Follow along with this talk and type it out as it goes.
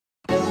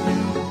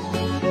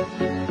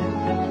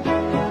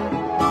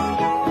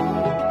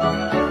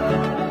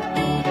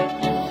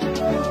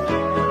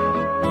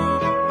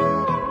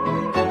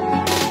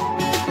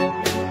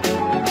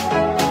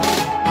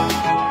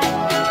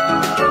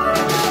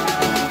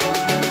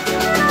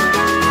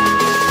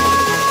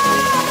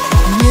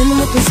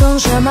жүректің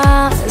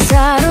соншама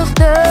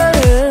зарықты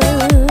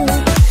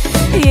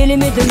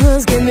елемедің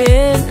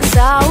өзгемен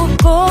сауық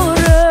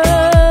қоры.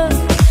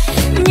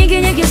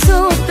 Неге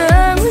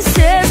суықтың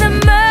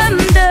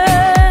сезімімді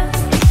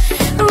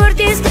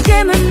өртесті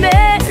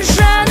кеміме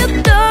жанып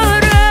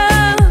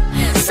тұрып.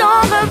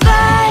 Соңғы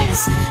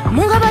вальс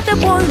мұңға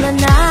батып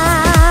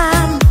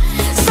ойланам.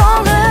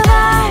 Соңғы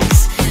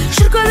вальс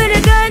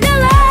шіркөбелек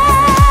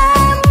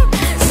айналам.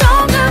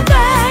 Соңғы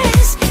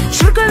вальс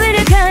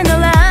шіркөбелек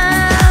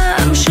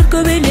айналам.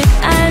 Шіркөбелек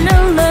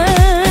айналам.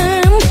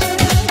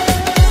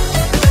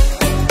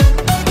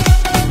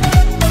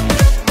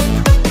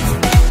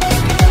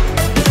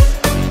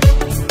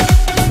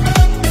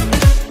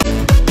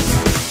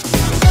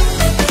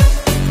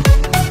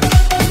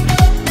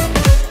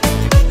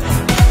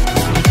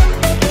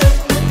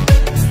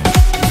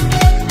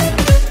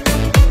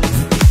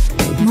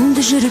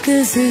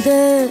 Жүргізді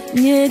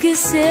неге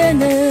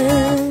сені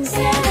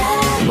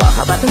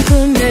махаббатың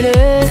күндері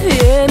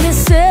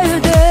емес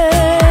еді.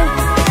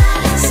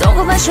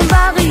 Соңғы башым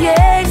бағы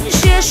ел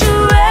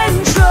шешуің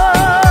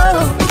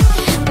жоқ.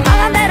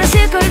 Маған бәрі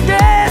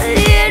секілді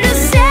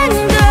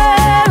елесеңді.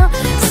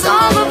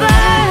 Соңғы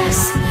бас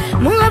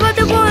мұңға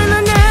батып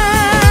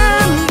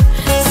ойланам.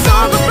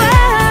 Соңғы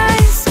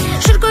бас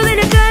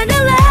шіркөбелек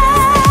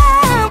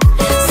айналам.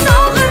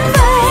 Соңғы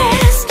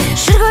бас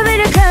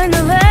шіркөбелек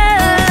айналам.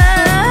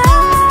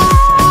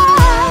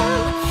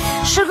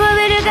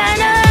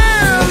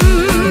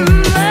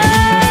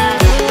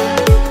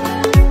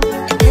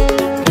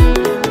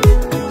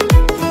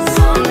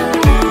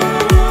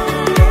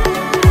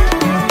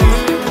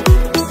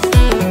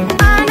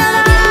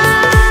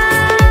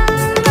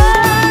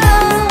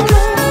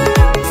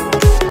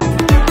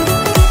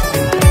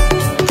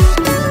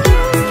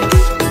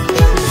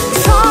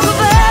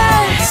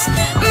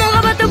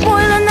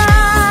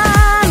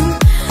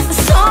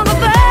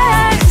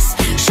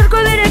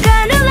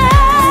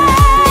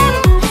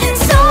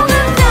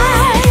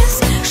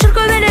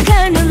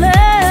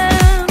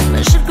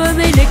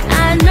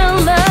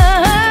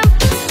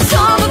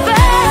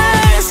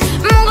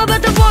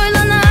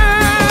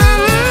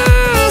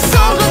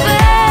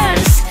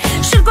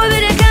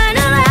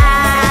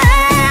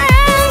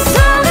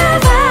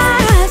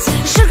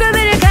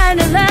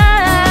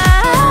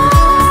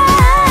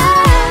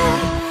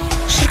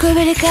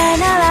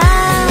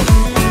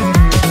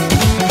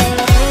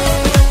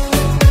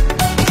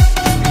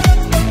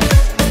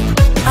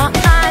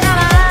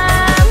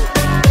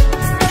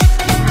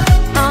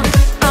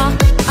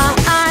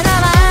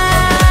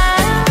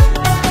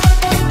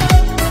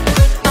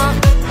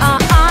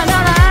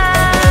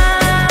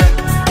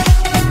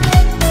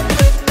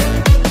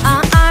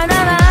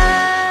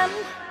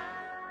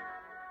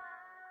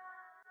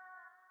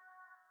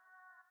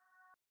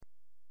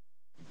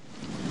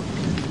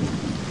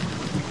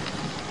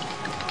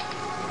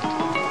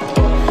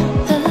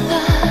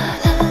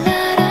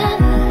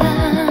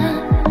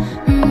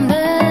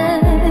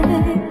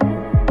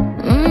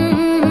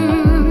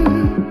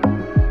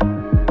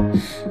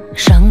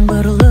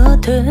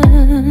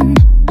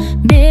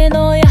 Ben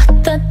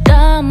oyaqta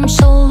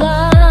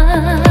damşılar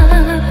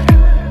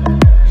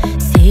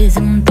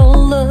Sezim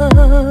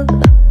dolu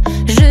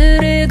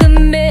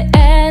Жүрегіме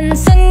ән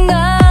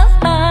сыңар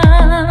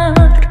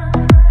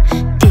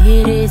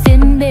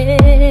Тереземbe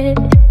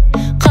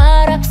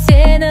Қарап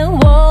сені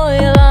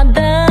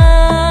ойладым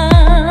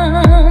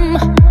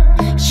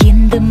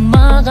Енді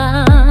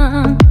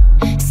маған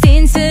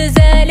Сенсіз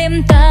әлем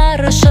тар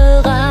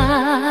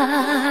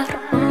шығар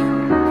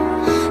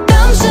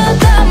Тамшы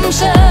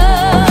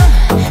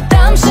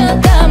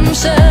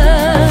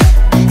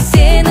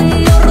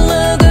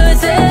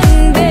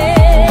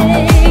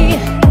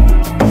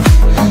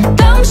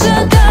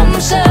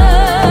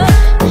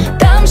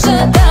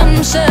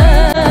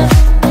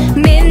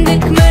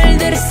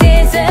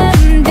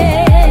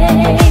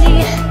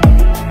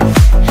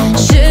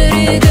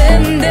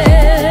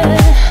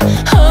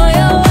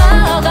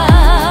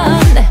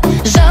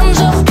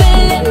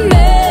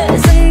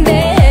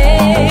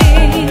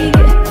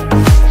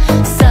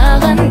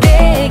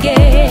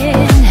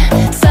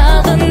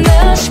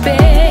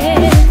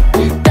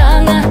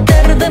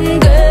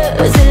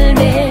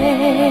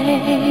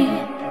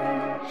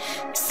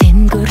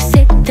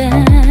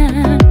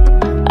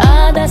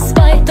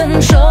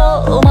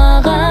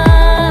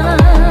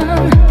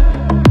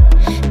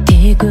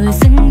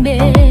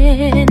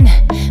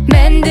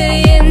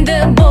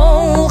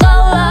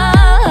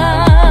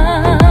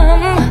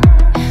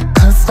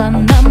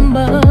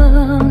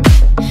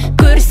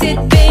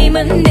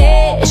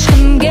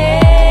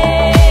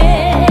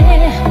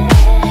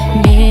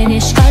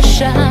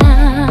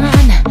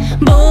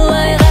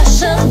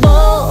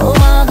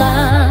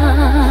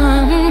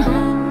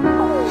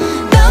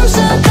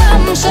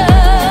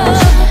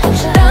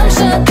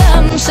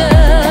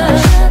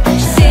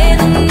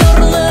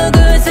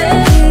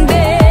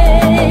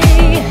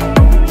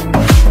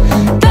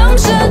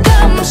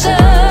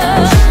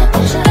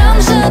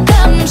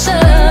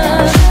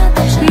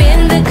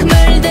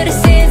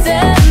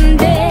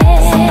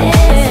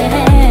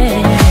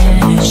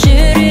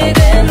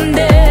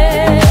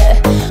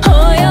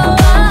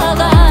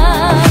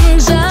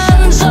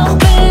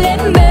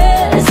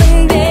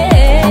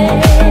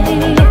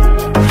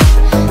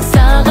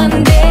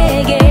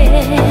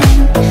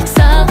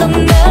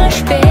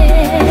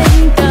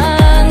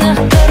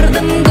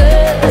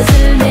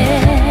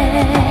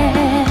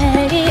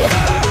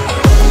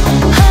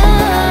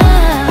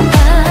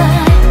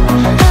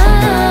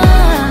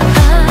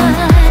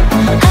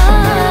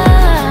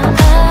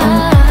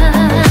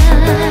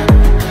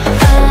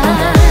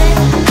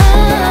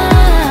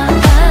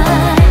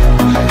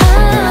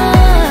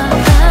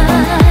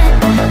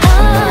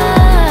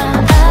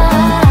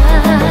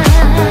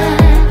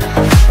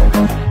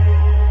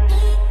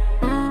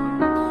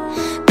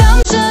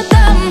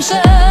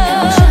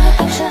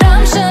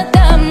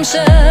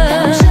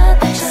тамшы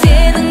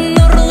сенің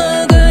нұрлы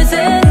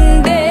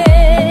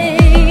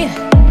көзіңдей.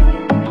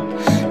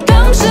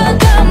 Тамшы,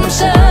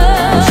 тамшы,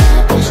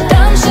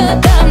 тамшы,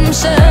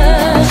 тамшы,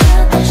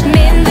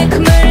 мендік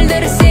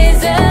мөлдір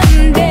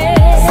сезімде.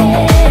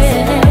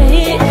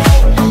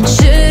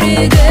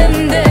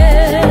 Жүрегімді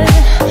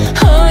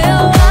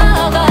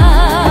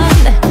оялаған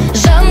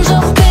жан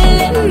жоқ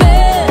білем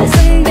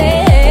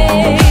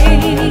өзіңдей.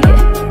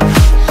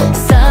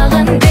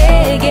 Саған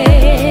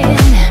деген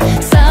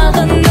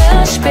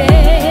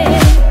сағынышпен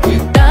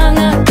таң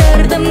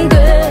аттырдым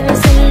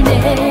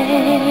көзілмей.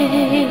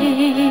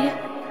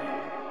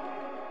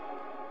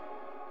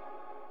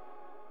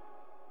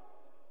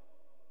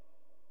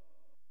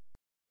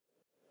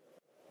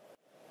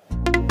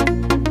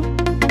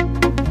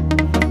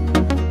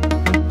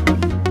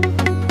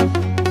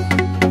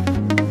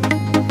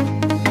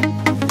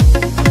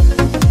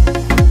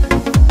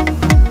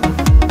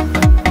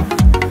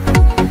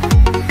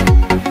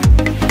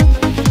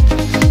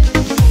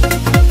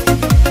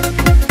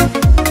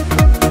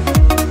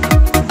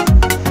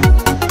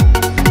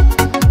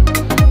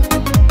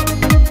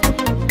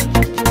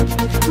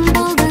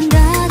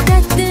 Болғанда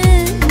тәтті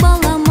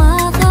балама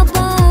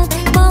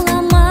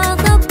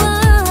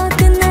қабат,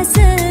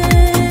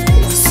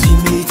 кінәсіз.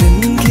 Сүймейтін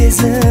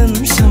кезім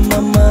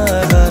шамама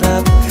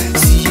қарап,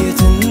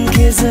 сүйетін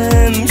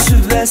кезім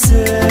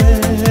шүбәсіз.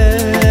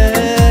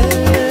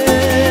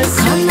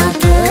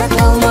 Қанаты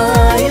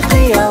талмай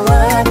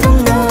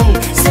қиялатымның,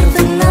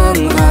 сыртыңнан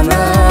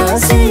ғана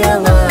сүйе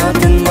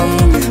алатынмын.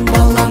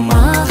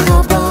 Балама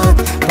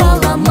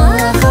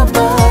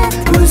қабат,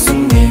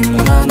 өзіңнен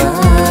ғана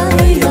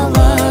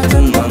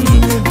ұялатынмын.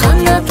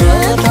 Қанаты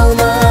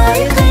талмай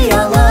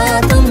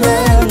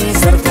қиялатымның,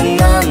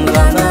 сыртыңнан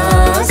ғана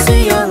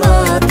сүйе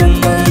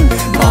алатынмын.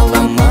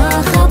 Балама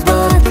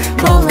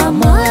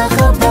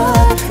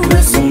қабат,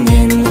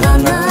 өзіңнен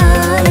ғана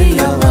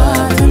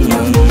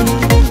ұялатынмын.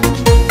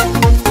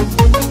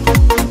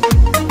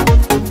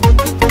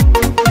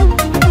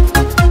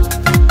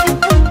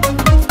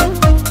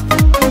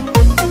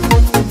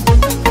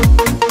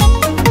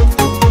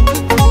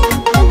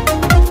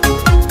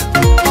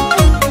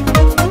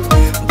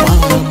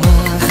 Балама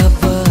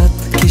қабат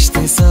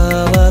кеште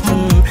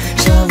салатын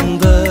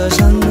жалынды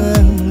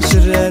жанның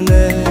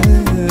жүрәні.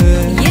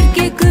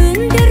 Ерке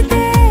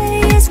күндерде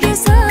еске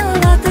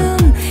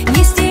салатын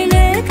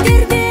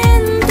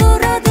естеліктерден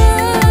тұрады.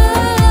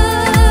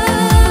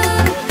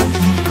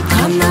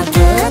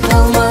 Қанаты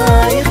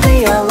талмай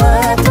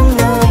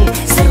қиялатымның,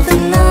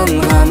 сыртыңнан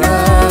ғана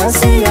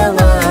сүйе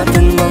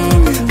алатынмын.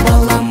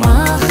 Балама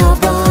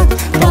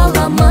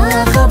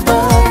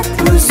қабат,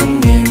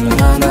 өзіңнен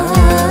ғана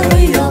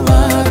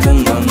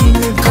ұялатынмын.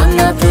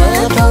 Қанаты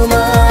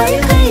талмай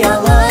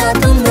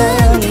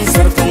қиялатымның,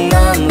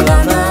 сыртыңнан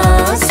ғана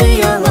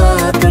сүйе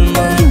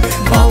алатынмын.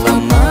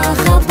 Балама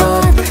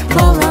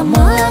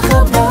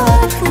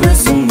қабат,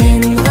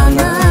 өзіңнен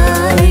ғана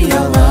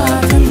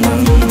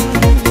ұялатынмын.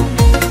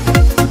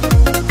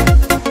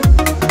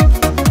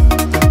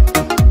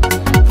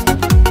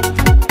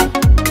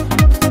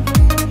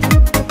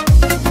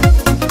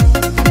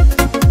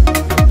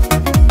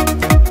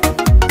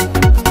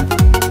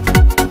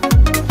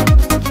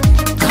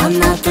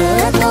 Қанаты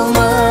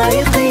талмай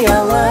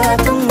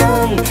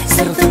қиялатымның,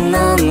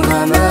 сыртыңнан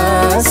ғана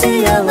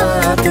сүйе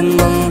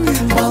алатынмын.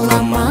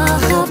 Балама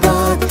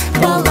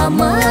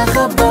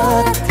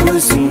қабат,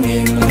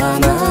 өзіңнен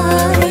ғана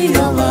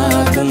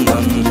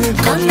ұялатынмын.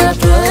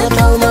 Қанаты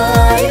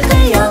талмай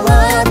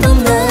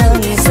қиялатымның,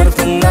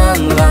 сыртыңнан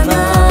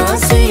ғана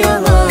сүйе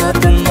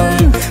алатынмын.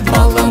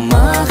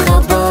 Балама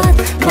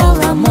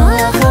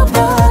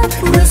қабат,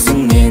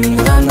 өзіңнен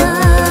ғана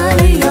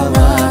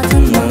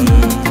ұялатынмын.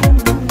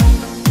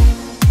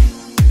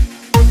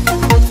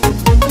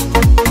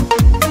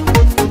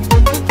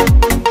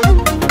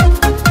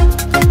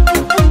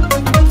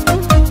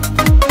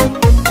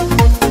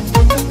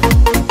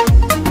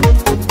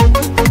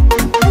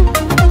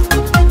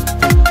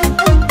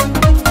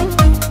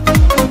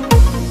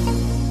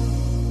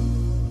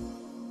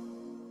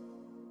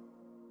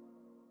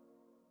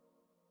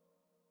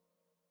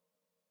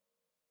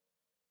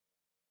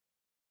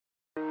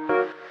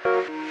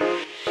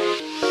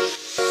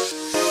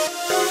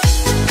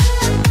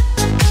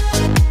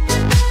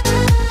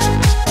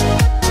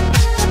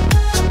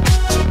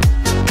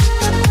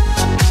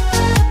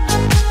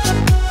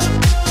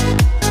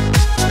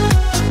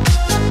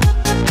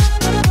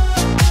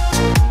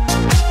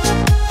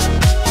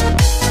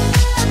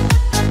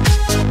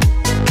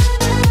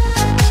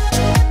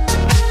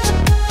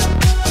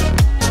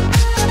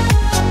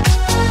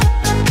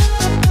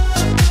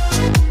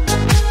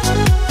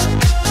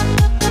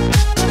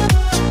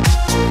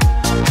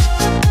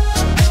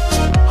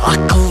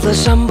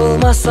 Жан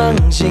болмасаң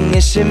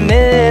жеңеші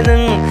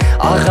менің,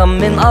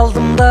 ағаммен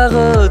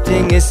алдымдағы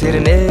теңесер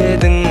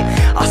медің.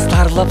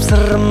 Астарлап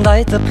сырымды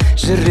айтып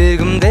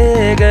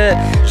жүрегімдегі,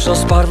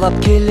 жоспарлап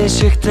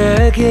келешекті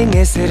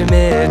кеңесер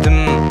медім.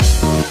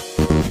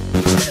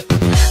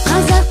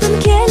 Қазақтың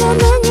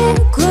келініне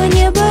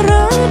көне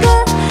бұрынғы,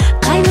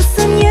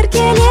 қайнысын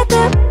еркелет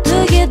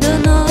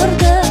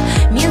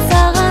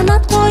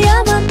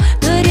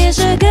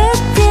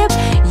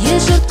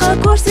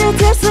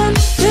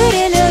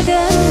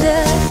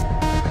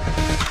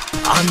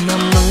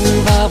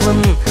Анамның бабын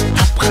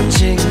тапқан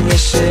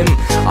жеңешем,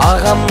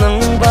 ағамның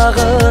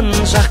бағын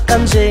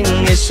жаққан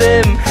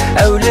жеңешем.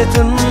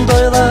 Әулетім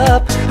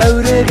дойлап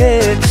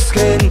әуреге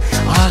түскен,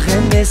 ақ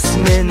емес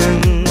менің,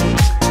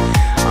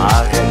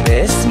 ақ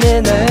емес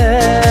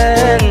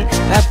менің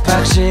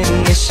әппақ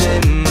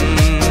жеңешем.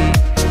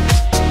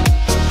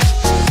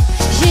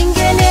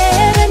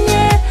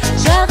 Жеңгелеріне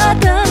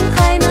жағатын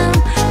қайным,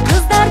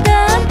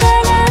 қыздардың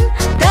тілін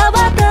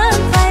табатын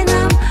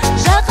қайным.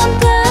 Жақын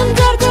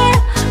түндерде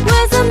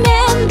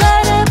өзіммен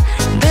барып,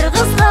 бір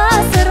қызға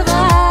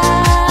сырға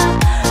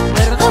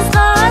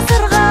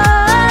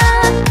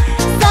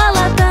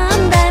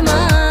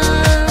салатындаймын.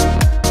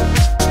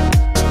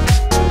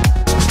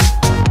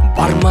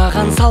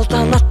 Бармаған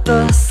салтанатты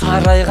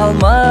сарай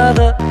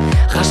қалмады,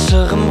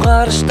 ғашығым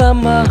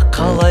ғарыштама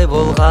қалай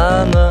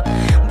болғаны.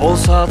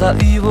 Болса да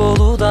үй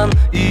болудан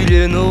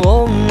үйлену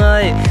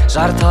оңай,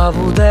 жар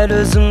табу дәл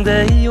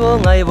өзіңдей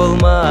оңай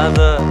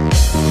болмады.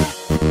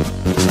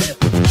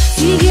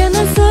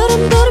 Сүйгенін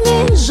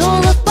сүріндірмен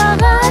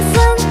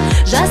жолықпағасын,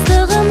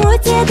 жастығым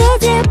өтеді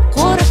деп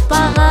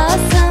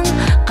қорықпағасын.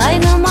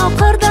 Қайным-ау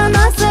қырдан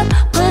асып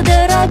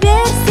қыдыра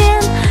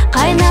берсен,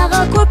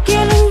 қайнаға көп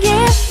келінге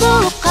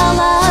болып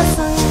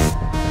қаласың.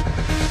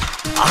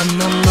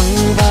 Анамның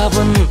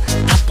бабын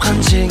тапқан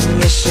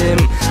жеңешем,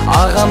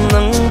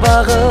 ағамның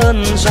бағын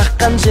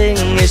жаққан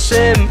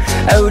жеңешем.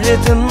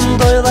 Әулетім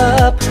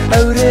дойлап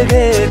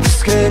әуреге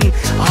түскен,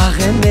 ақ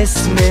емес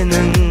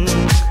менің,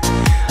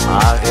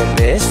 ақ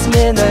емес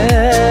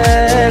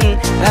менің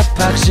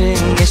әппақ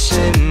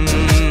жеңешем.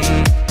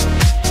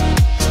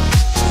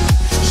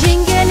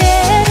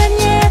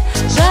 Жеңгелеріне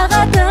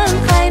жағатын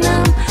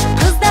қайным,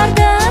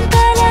 қыздардың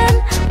тілін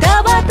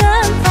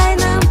табатын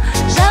қайным.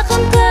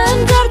 Жақын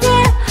түндерде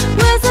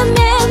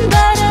өзіммен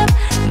барып,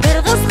 бір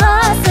қызға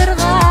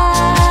сырға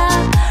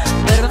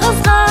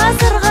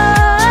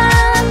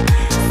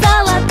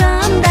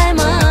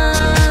салатындаймын.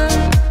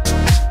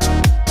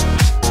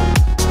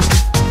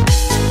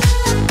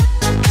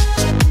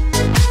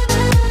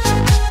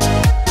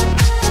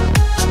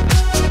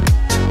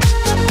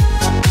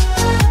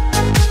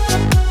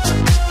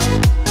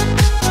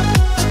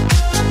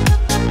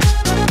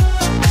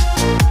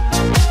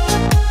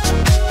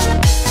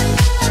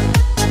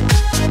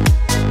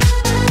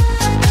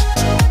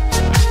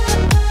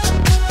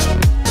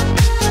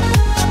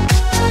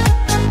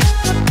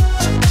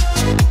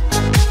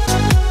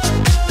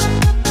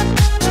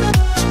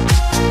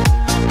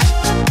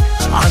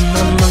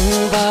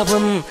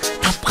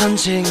 Тапқан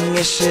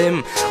жеңешем,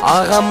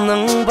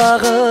 ағамның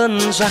бағын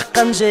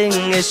жаққан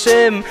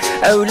жеңешем.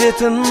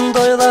 Әулетім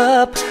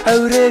дойлап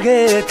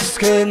әуреге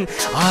түскен,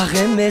 ақ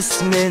емес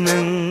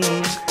менің,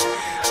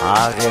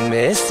 ақ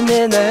емес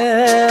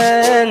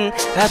менің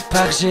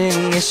әппақ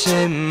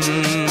жеңешем.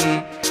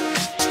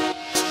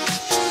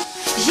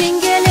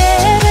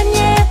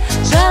 Жеңгелеріне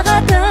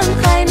жағатын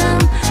қайным,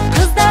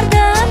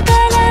 қыздардың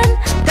тілін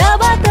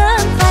табатын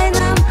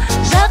қайным.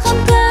 Жақын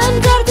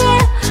түндерде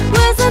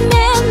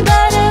өзіммен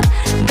барып,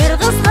 бір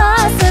қызға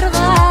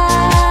сырға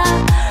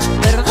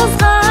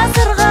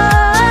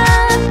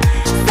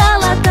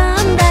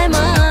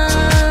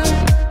салатындаймын.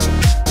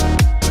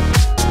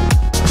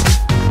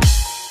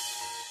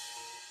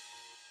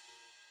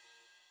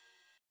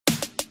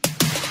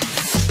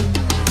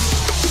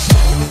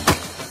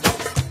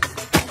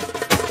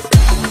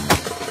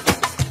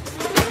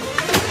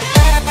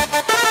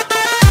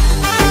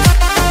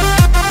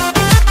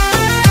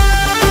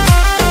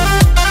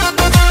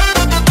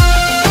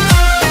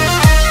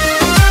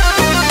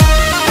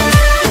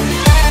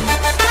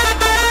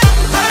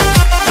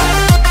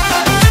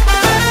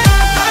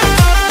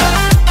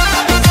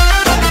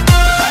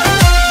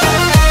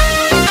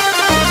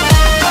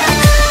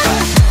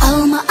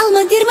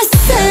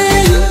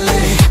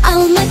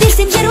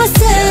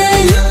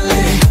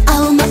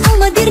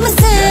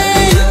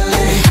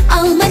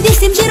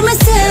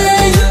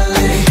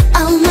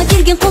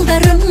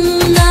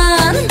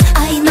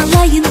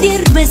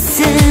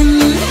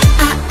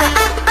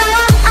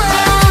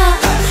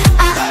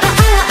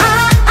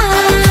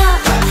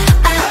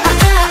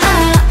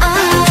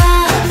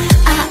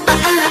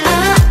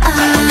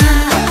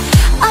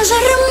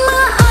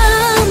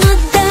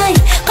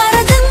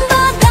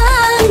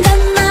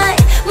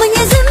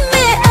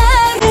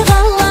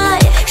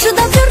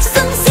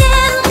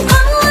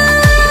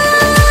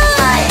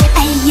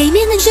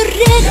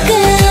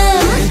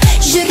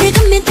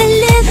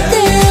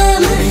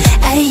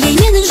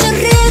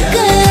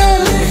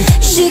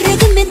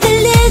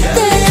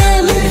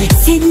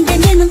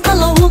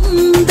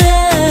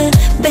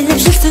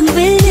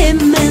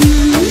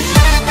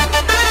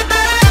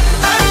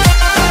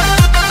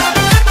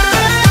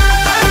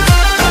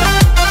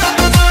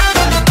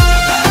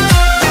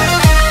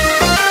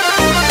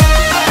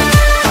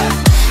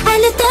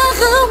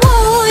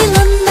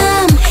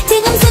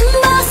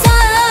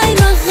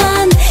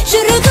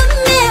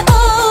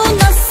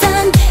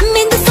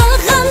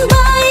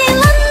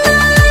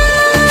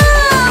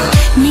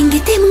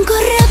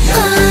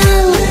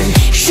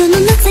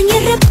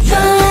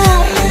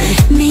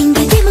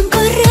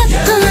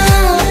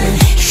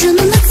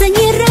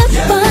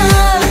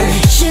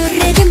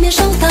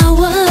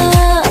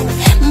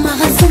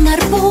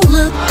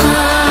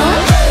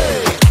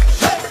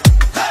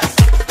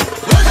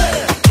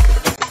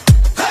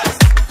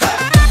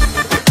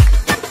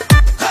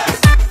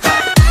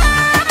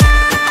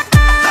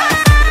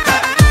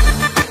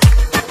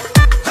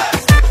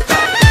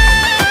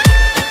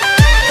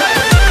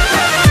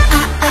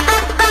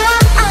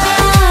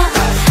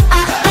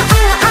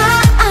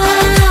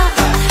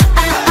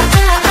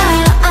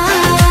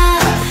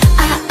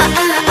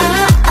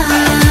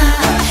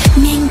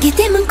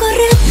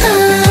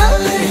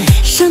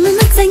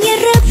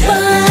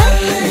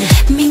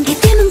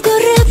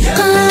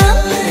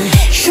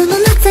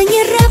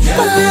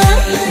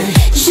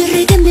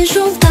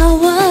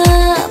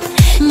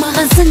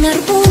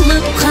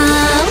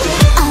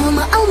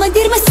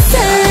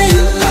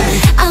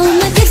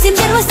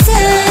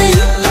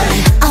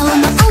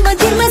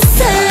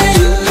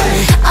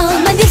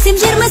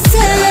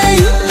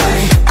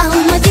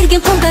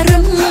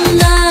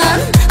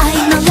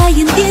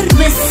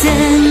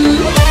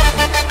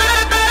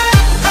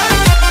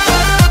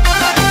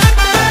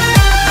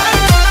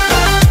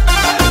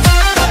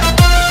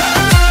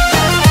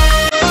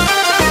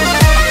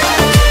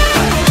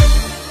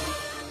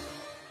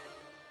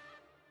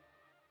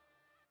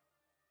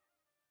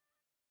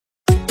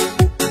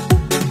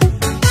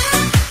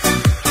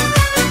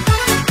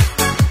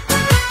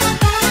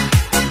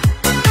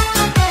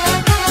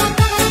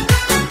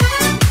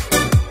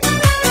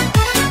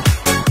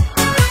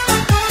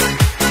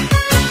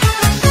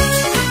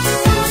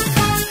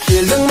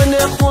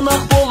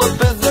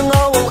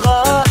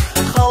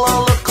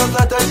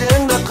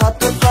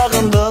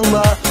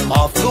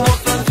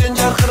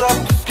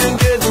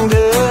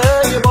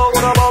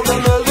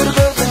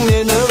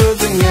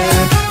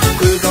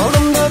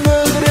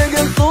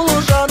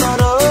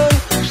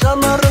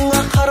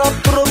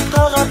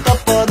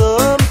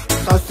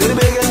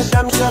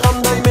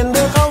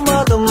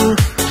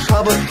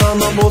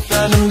 Шабыттанып осы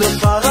әнімді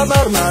саған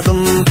арнадым.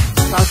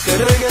 Тас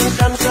тербеген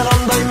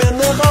шамшырағандай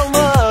мені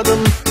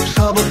қалмадым.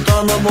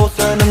 Шабыттанып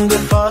осы әнімді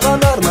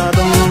саған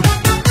арнадым.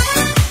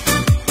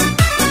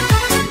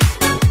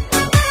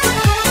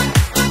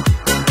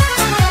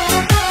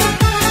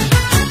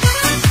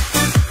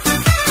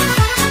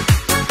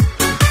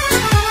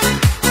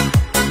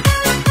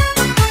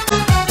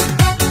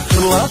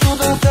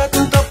 Сырласудың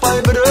сәтін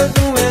таппай бір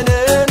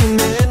өзіңменен,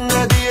 мен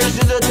әдейі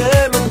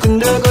жүзетемін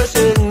күнде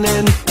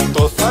көшеңнен.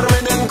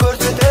 Достарменен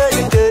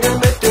көрсетейін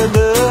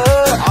кереметтерді,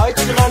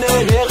 айтшыған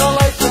не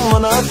қалайсың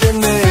мына сен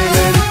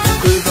менен.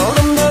 Көз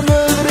алдымда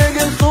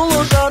мөлдіреген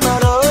сұлу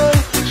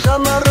жанарың,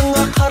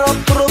 жанарыңа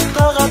қарап тұрып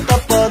тағат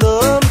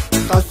таппадым.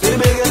 Тас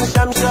тербеген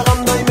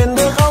шамшырағандай мен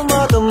де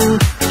қалмадым.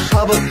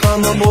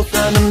 Шабыттанып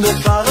осы әнімді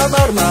саған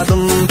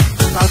арнадым.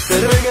 Тас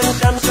тербеген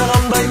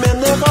шамшырағандай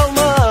мен де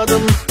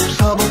қалмадым.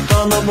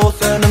 Шабыттанып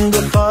осы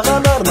әнімді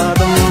саған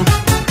арнадым.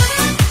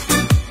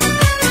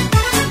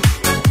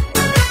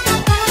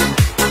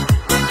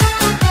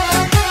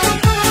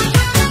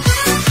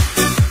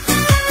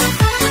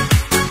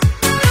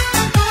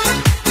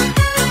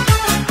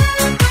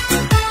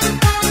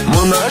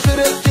 Мына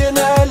жүрек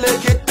сені әлі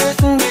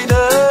кетпесін дейді,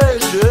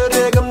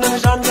 жүрегімнің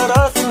жан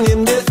жарасын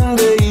емдесін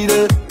дейді.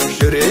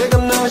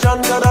 Жүрегімнің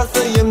жан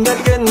жарасы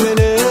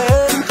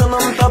емделгенменен,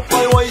 тыным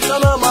таппай ой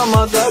санама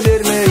маза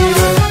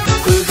бермейді.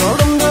 Көз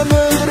алдымда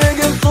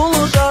мөлдіреген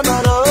сұлу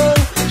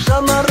жанарың,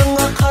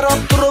 жанарыңа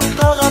қарап тұрып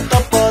тағат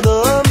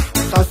таппадым.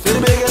 Тас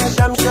тербеген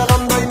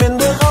шамшырағандай мен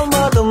де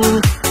қалмадым.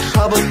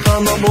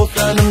 Шабыттанып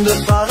осы әнімді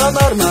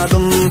саған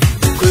арнадым.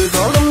 Көз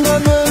алдымда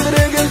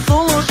мөлдіреген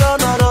сұлу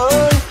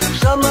жанарың,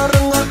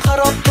 жанарыңа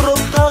қарап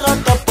тұрып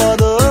тағат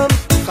таппадым.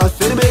 Тас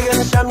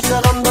тербеген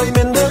шамшырағандай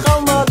мен де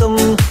қалмадым.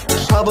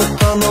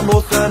 Шабыттанып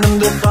осы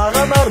әнімді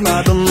саған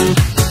арнадым.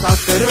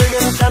 Тас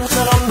тербеген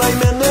шамшырағандай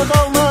мен де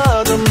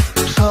қалмадым.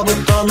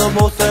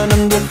 Шабыттанып осы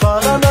әнімді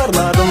саған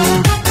арнадым.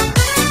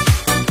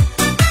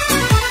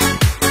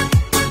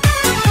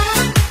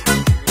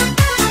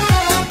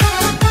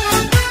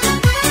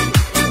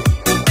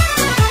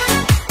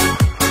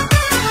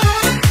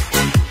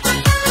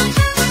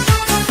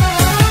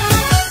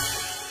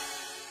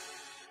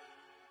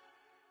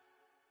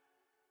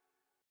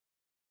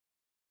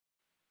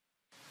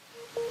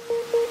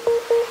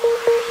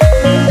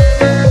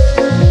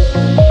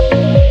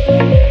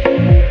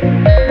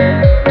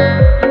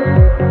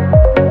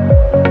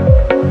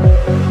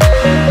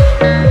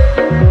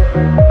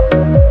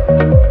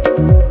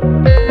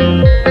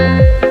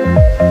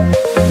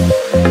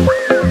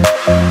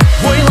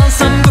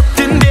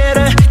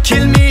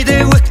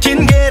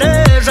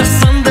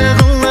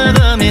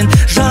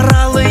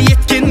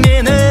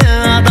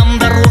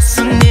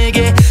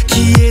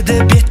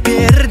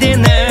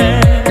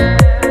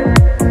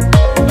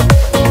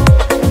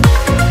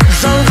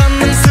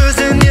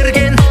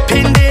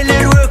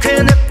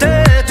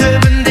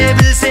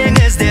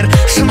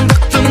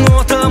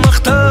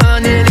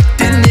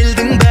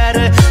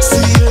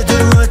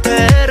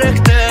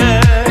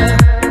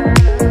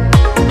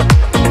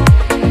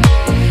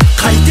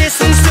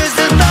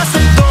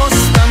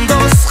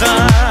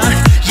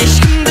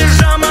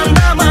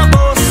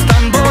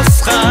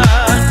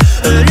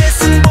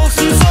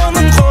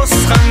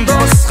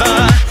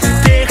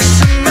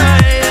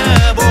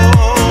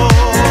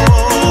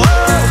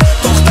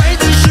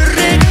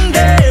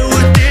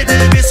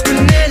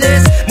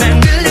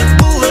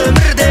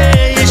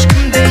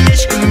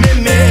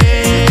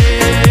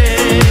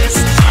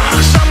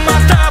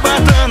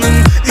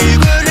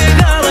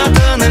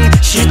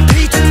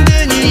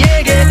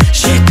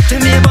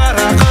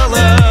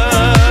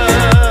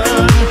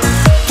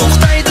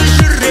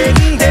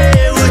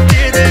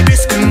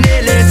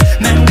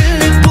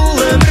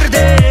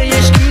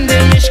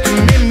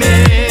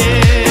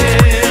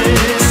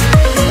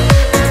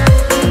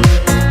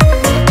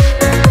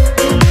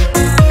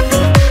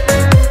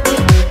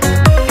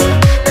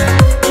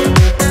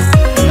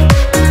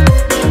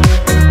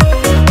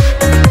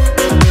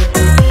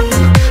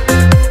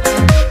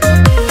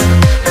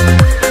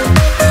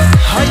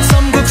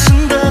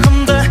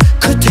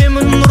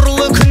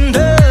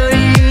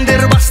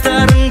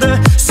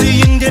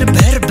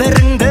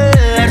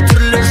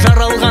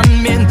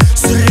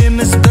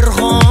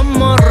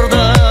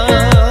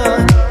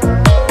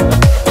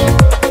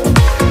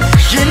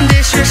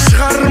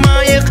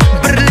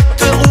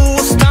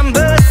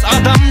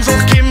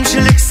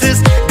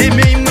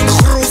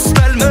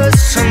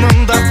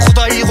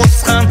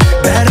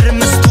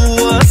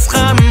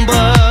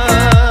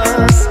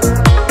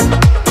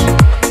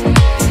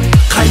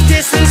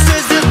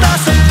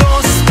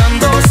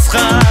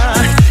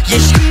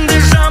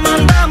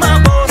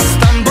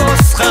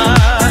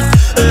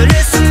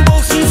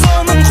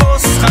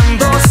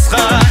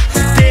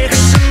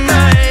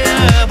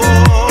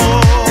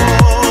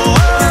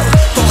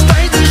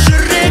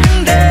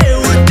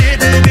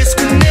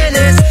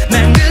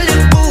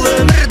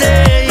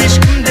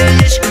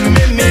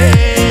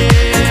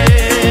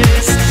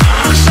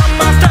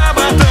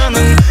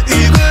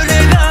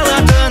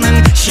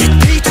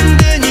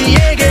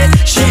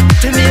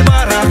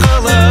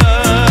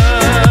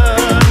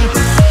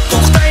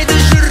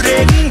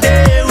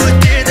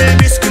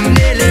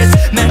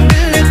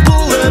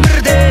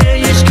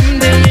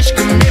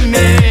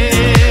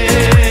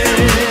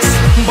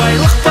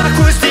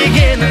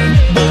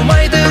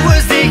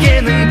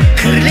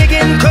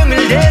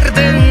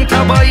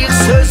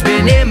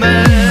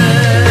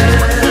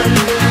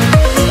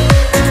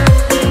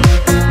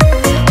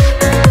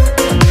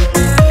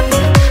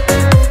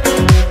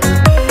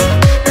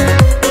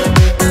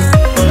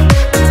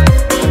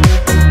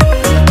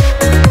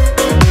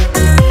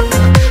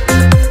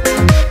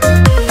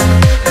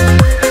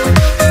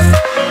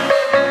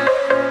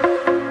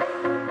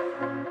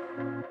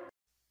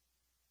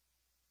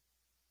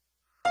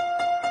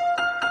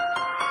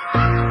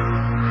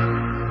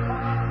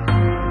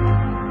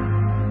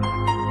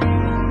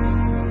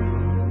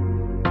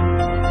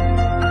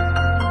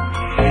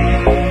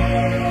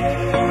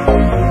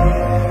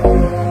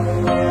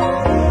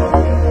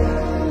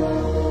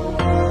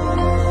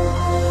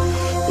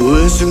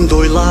 өзіңді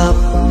ойлап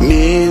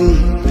мен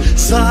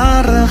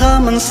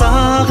зарығамын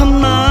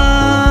сағына,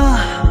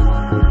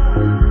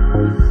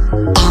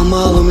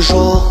 амалым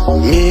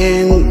жоқ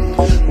мен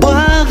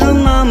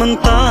бағынамын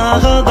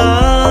тағы да.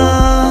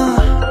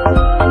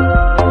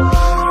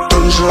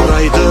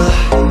 Тұнжырайды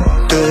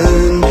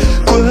түн,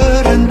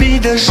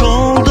 көрінбейді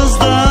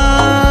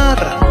жұлдыздар,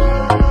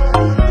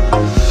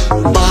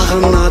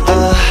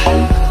 бағынады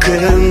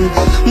кім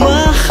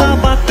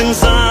махаббаттың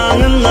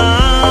заңына.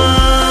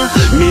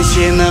 Мен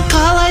сені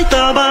қалай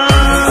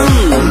табам,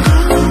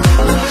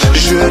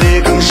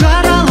 жүрегім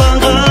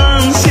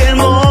жараланған, сен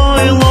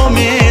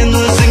ойлаумен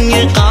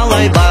өзіңе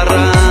қалай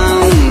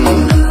барам.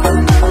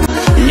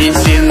 Мен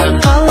сені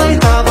қалай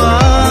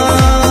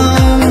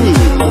табам,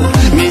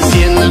 мен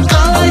сені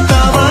қалай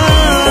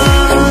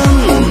табам,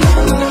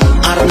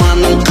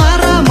 арманым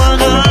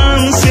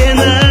қарамаған,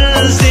 сені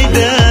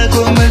іздейді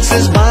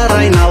көңілсіз бар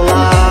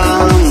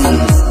айналам.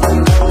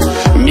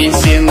 Мен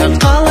сені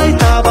қалай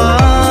табам,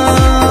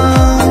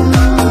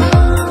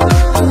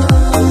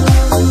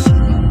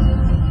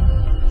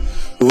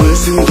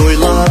 өзіңді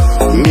ойлап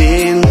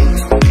мен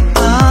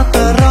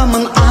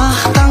атырамын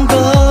ақ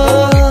таңды.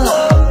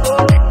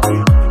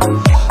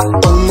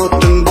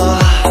 Ұмыттың ба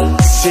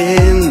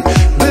сен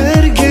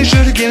бірге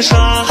жүрген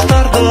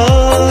шақтарды?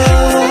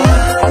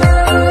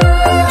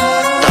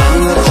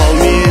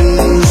 Таңырқаумен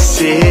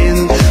сен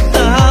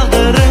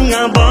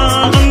тағдырыңа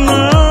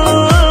бағынып,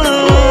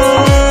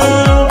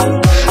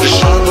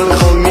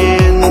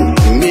 жабырқаумен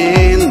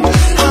мен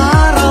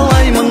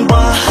аралаймын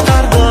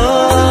бақтарды.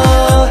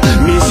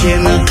 Мен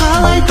сені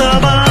қалай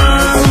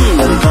табам,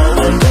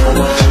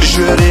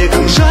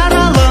 жүрегім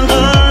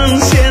жараланған,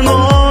 сен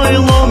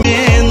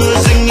ойлаумен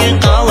өзіңе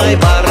қалай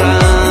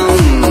барам.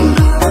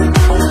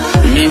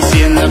 Мен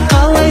сені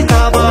қалай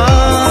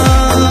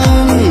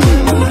табам,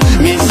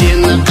 мен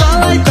сені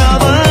қалай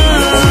табам,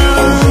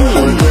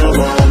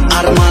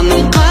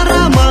 арманым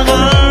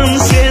қарамаған,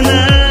 сені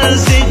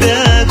іздейді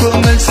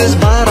көңілсіз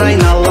бар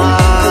айналам.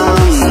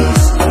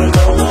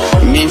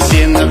 Мен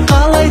сені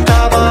қалай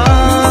табам.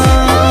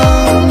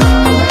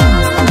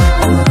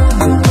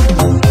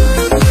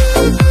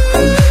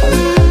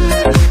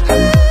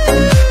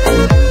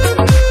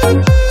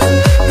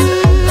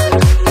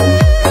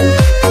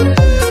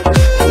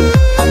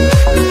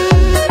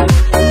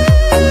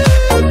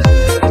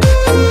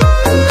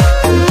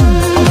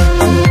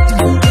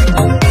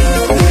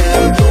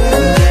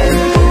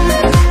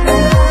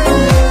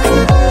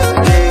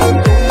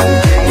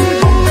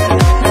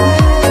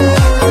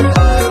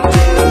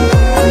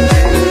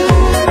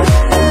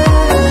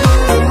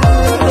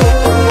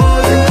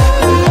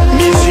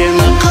 Мен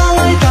сені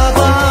қалай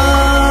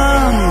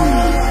табам,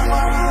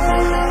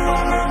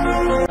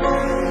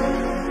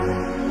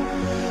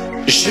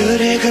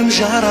 жүрегім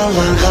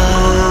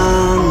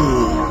жараланған,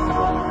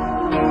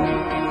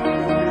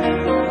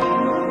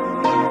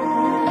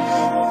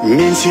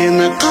 мен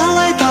сені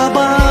қалай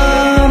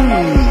табам,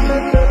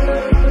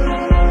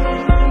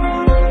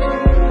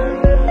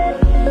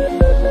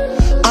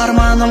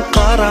 арманым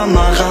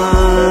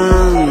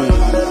қарамаған,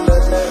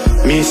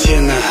 мен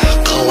сені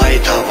қалай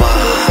табам,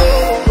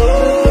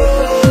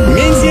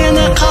 мен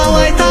сені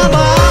қалай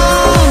табам.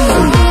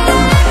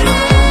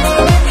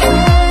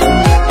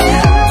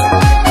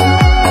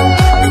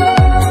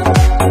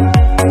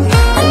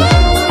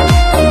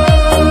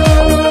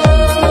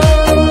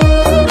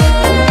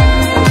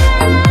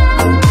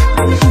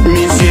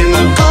 Мен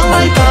сені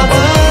қалай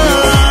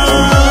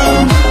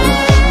табам,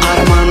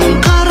 арманым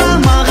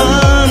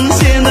қарамаған,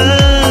 сені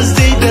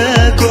іздейді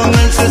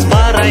көңілсіз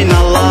бар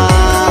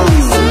айналам.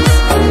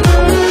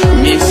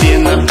 Мен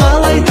сені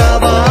қалай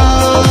табам.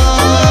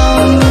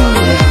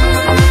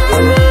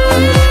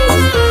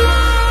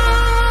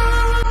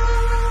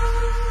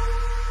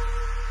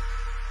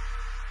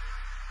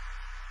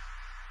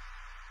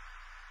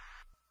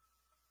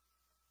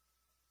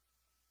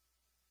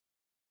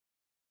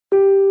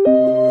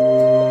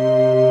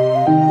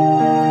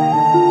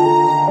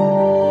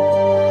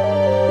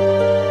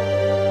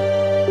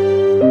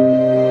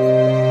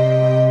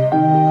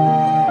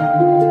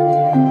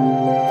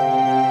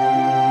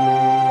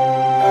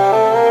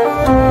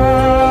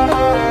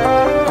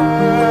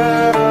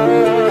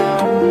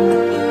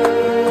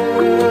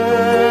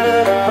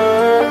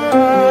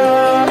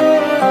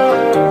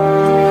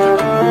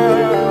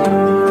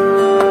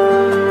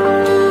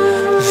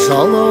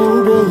 Жалау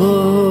болып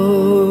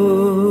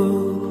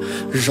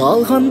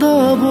жалғанда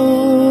бол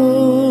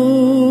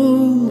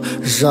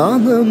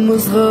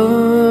жанымызға,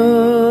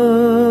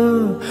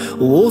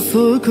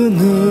 осы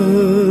күні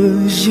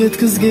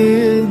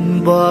жеткізген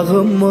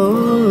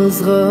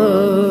бағымызға.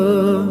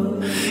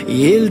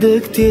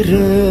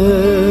 Елдіктері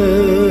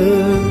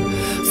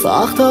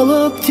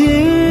сақталып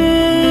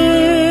тек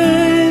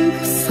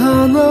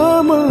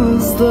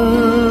санамызда,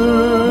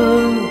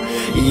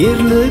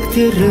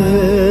 ерліктері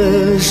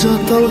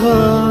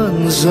жатталған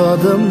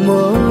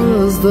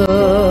жадымызда.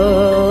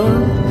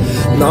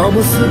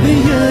 Намысы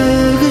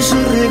биік,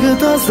 жүрегі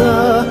таза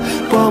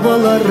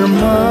бабаларым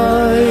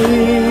ай,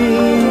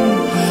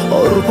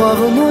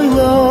 ұрпағын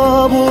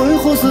ойлап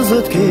ұйқысыз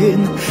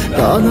өткен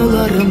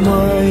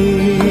даналарым-ай.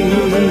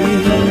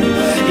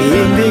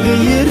 Еңбегі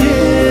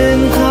ерен,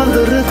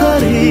 тағдыры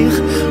тарих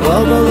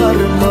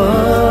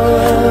бабаларым-ай.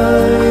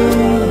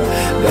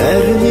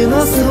 Бәрінен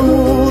асыл,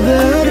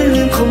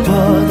 бәрінен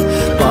қымбат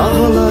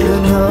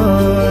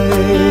бағаларым-ай.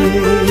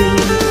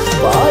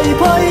 Пай,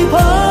 пай,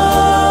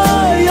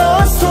 пай,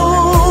 асыл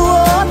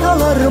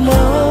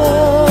аталарым-ай.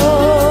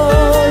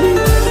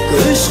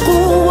 Күш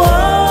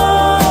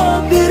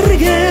қуат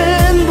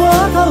берген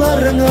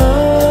баталарың-ай.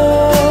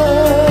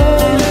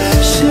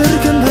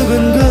 Шіркін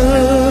бүгінгі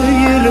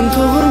елің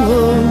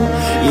тұғырлы,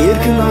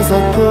 еркін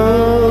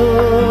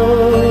азатпыз.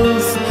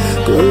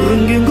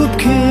 Көрінген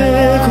көпке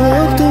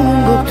көк туын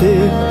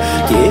көктен,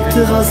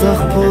 текті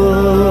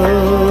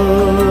қазақпыз.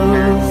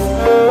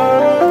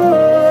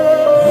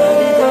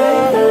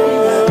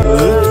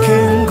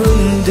 Өткен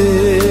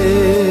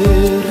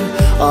күндер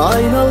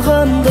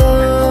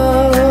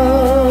айналғандай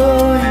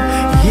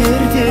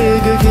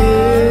ертегіге,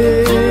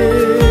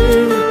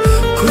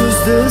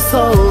 көзді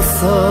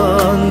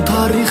салсаң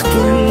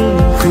тарихтың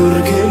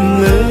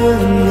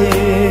көркеміне,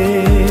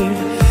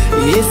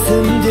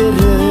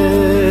 есімдері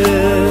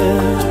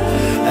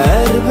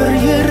әрбір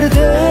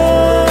ердің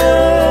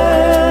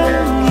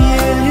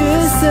ел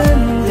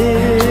есінде.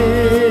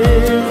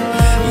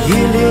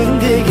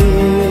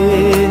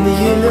 Елеңдеген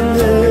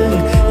елімнің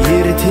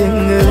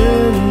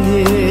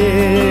ертеңіне,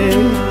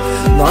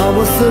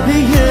 намысы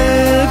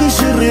биік,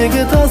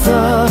 жүрегі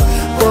таза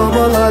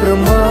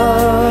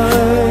бабаларым-ай.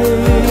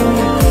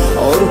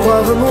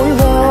 Ұрпағын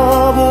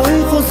ойлап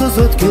ұйқысыз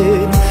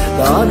өткен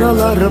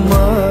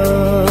даналарым-ай.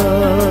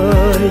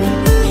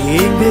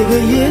 Еңбегі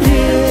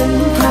ерен,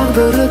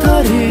 тағдыры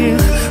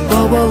тарих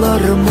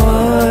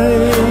бабаларым-ай.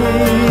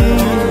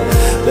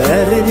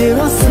 Бәрінен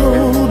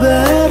асыл,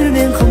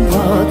 бәрінен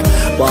қымбат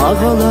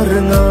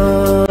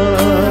бағаларың-ай.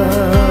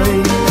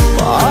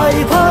 Пай,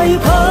 пай,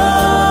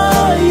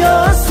 пай,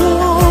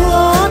 асыл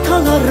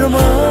аталарым-ай.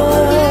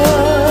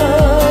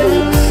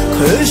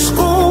 Күш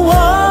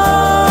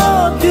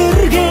қуат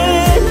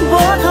берген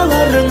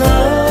баталарың-ай.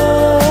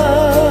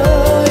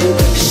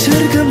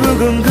 Шіркін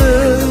бүгінгі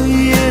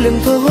елің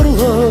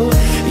тұғырлы,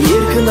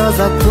 еркін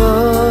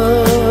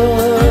азатпыз.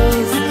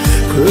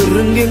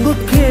 Көрінген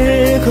көпке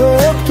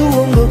көк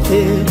туын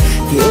көктен,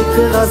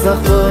 текті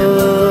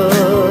қазақпыз.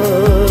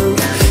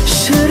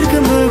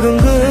 Шіркін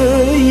бүгінгі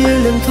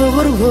елің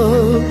тұғырлы,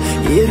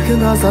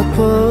 еркін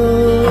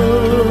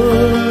азатпыз.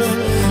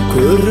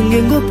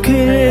 Көрінген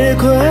көпке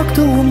көк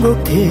туын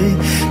көктен,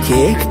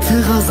 текті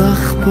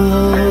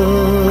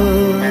қазақпыз.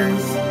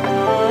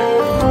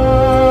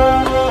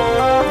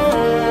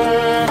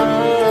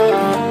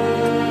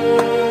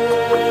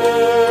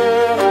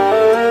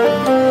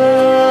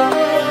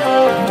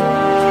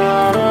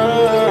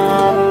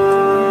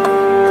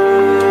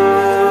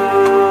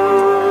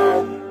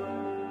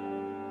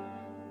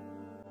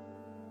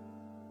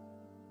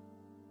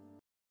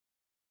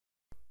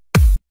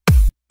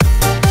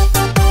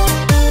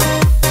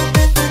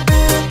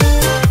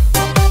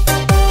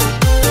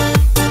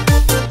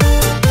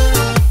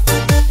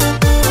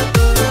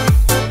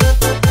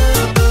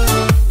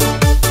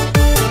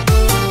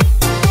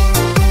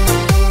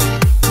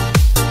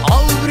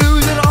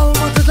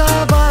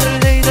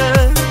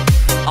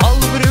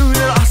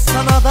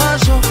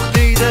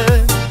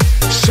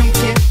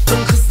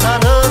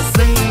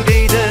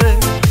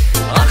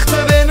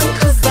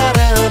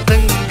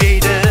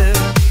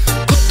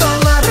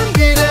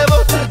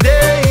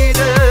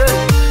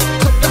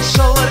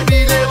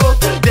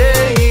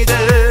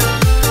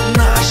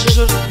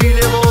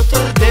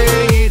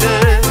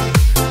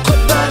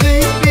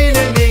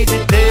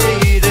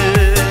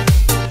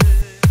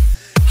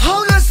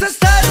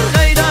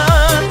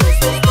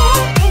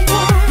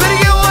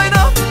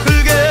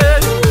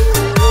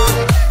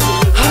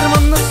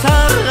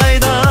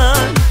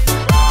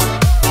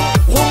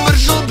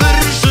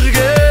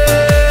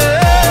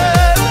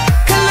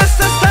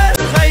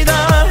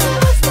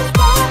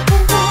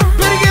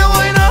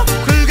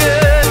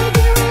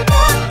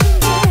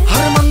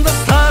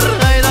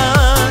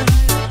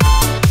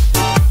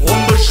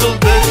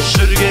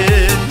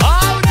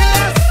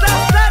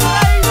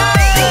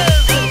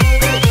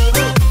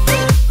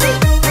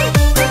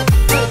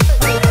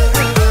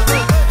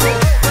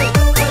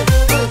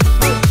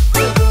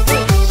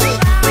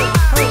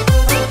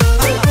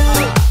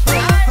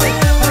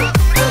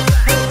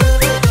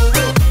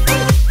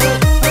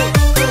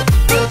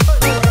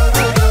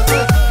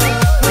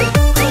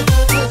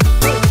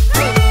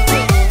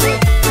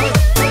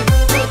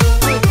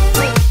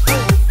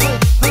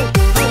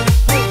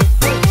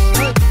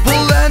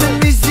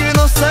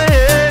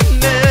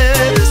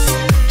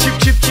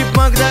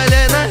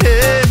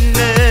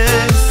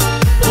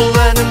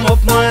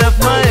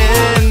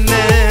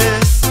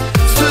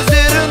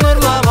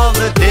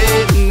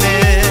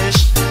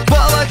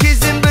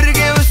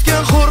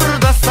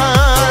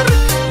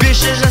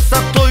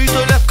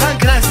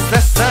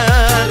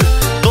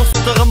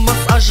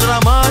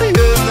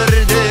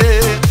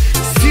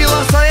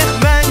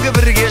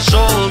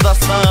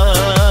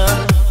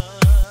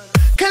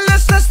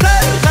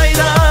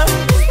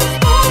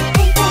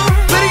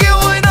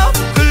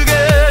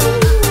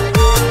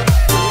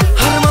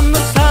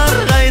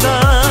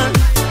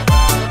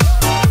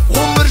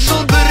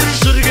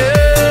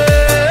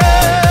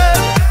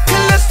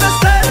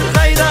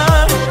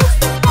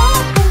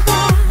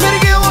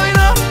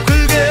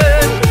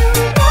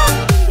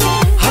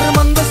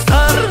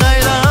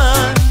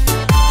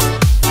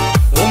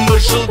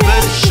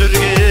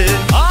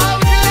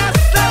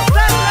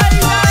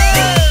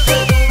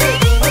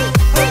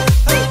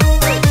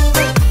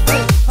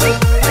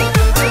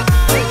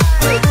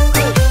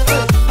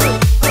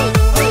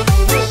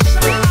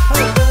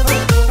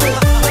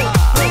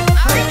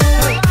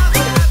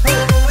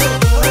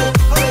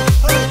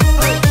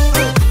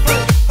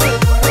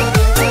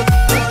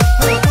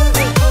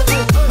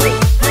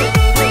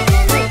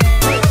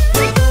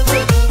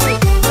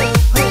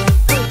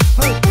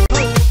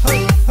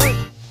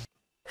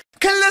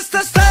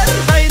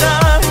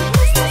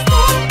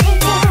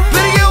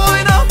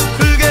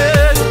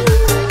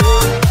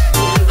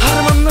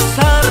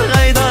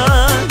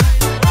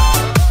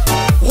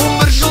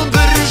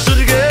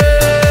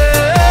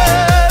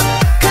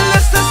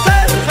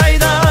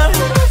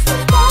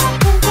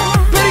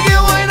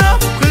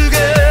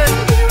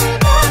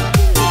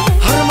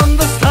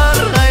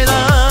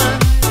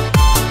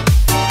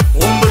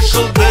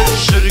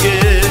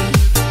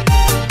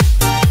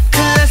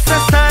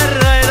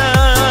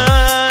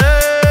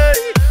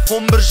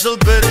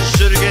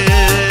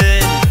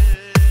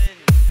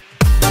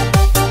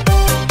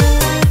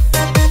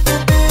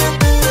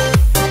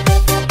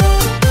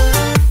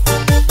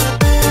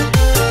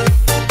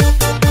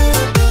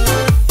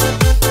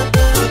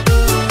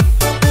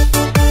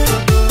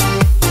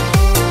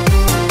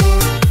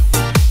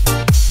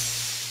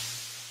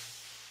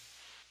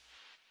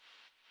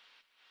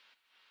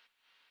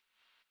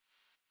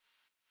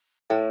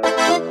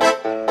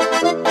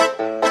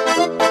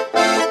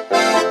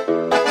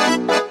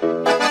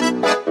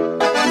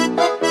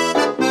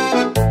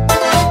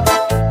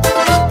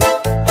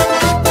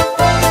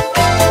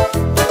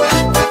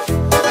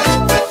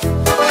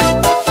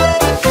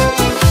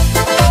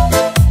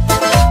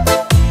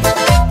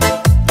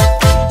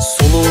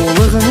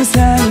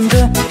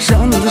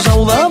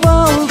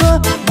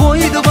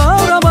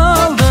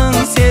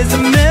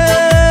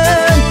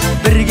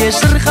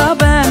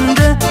 шырқап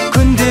әнді,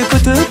 күнде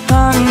күтіп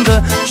таңды,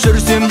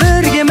 жүрсем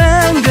бірге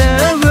мәңгі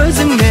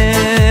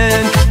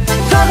өзіңмен.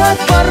 Тағат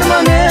бар ма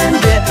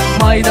менде,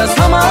 майда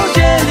самал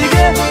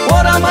желге,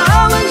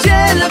 орамалың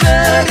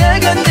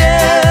желбірегенде.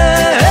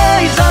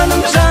 Ей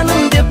жаным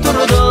жаным деп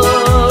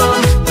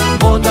тұрдым,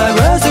 бота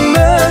көзің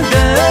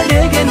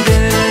мөлдірегенде.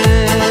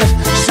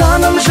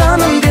 Жаным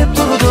жаным деп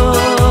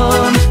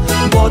тұрдым,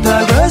 бота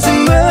көзің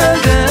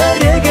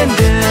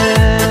мөлдірегенде.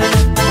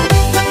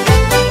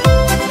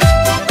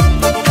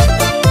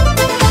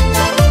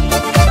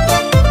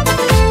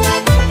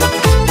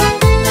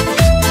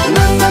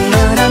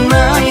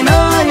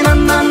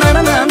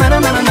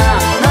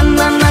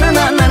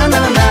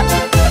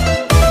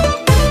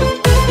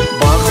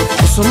 Бақыт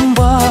құсым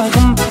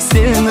бағым,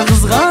 сені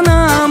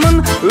қызғанамын,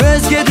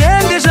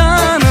 өзгеден де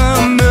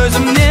жаным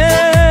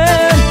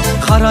өзімнен.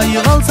 Қарай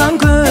қалсаң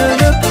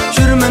күліп,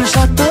 жүрмін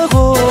шаттық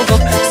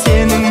оғып,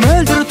 сенің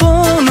мөлдір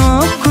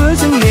тұнық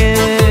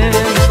көзіңнен.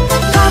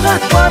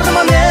 Тағат бар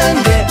ма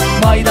менде,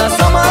 майда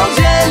самал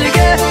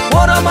желге,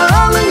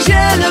 орамалың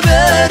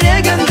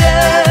желбірегенде.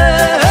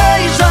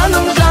 Ей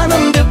жаным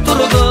жаным деп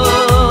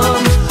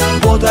тұрдым,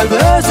 бота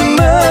көзің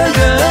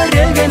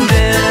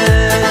мөлдірегенде.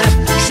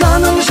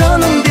 Жаным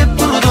жаным деп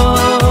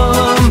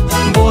тұрдым,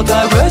 бота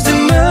көзің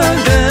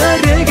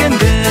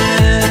мөлдірегенде.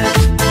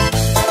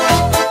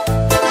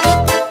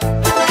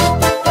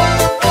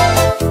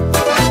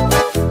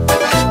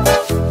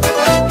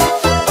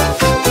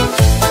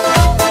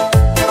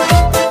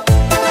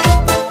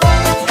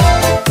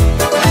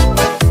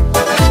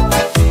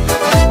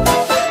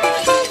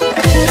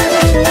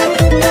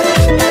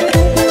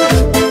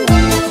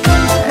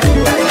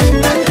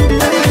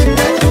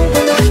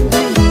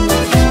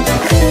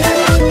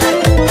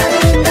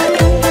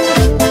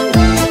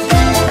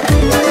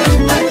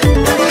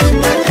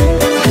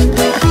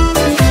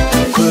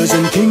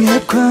 Көзім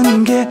теңеп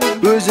күнге,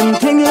 өзім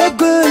теңеп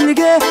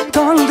гүлге,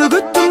 таңды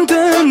күттім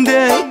түнде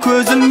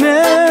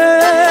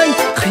көзіммен.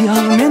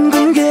 Қиялмен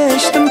күн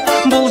кештім,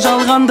 бұл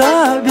жалғанда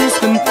 5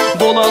 күн,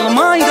 бола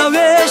алмайды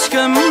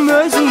ешкім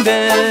өзіңде.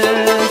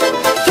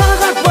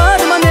 Тағат бар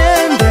ма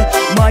менде,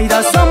 майда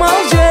самал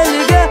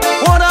желге,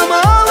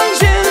 орамалың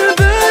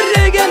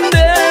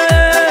желбірегенде.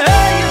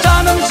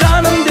 Жаным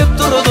жаным деп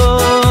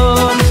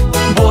тұрдым,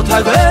 бота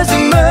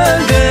көзің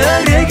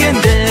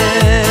мөлдірегенде.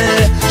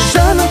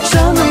 Жаным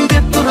жаным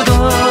деп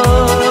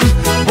тұрдым,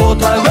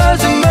 бота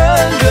көзің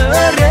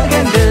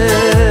мөлдірегенде.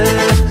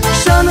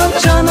 Жаным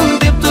жаным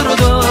деп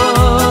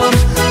тұрдым,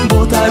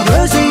 бота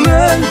көзің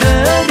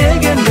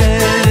мөлдірегенде.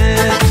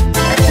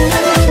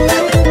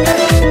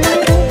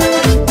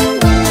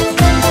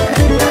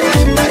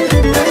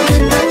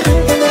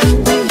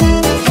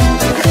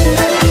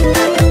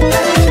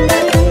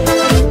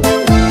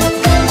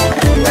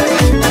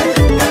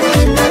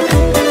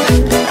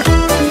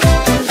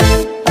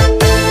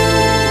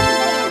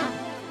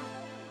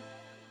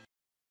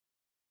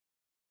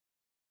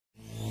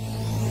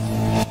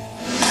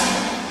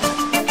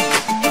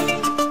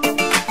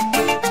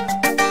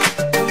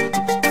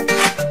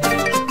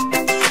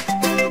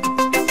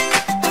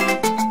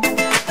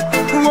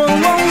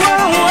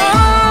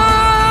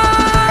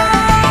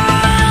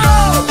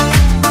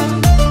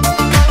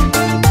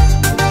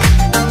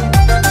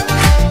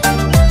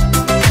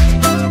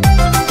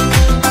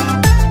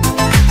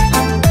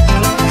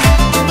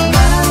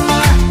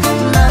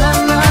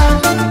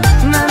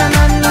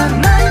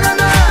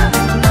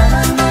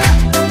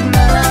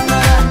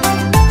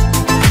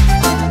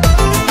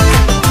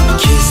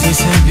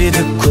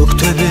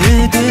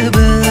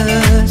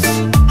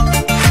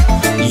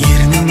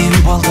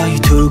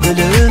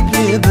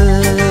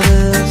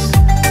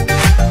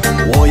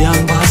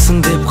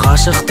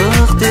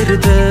 Ғашықтық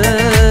дерді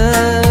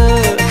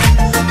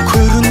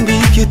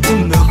көрінбей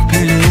кеттім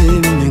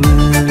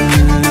өкпелемеңіз.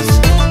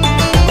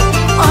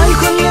 Ай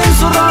күннен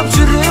сұрап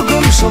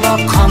жүрегім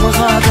жылап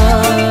қамығады,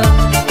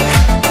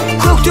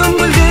 көктем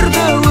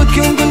гүлдерді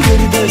өткен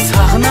күндерді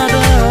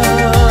сағынады.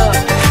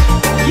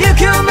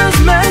 Екеуміз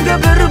мәңгі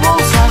бір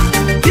болсақ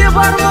деп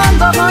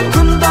армандаған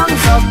күнді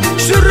аңсап,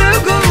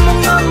 жүрегім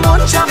мұңнан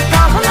моншақ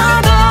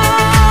тағынады.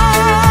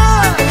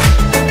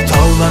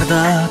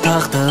 Тауларда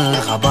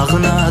тағдырға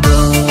бағынады.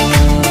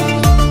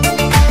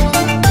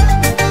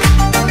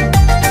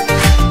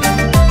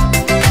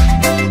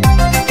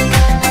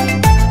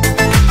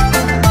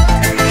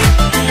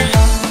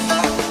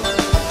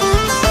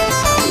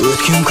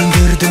 Өткен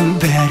күндердің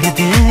бәрі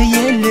де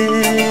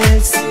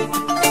елес,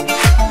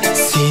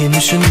 сен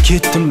үшін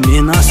кеттім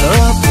мен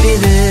асып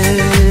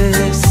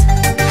белес.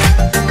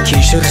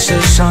 Кешірші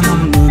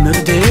жаным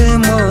өмірде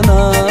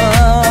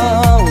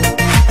мынау,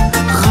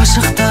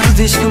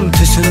 ғашықтарды ешкім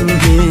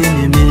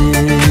түсінген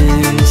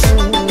емес.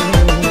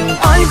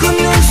 Ай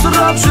күннен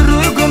сұрап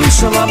жүрегім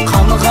жылап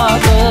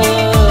қамығады,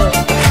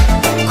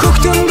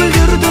 көктем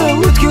гүлдерді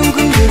өткен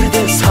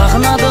күндерде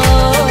сағынады.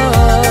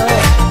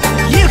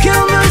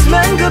 Екеуміз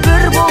мәңгі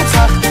бір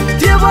болсақ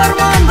деп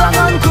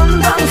армандаған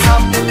күнді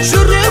аңсап,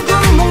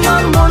 жүрегім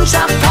мұңнан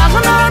моншақ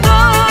тағынады.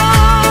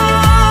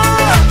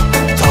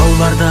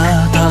 Тауларда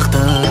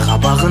тағдырға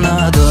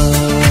бағынады.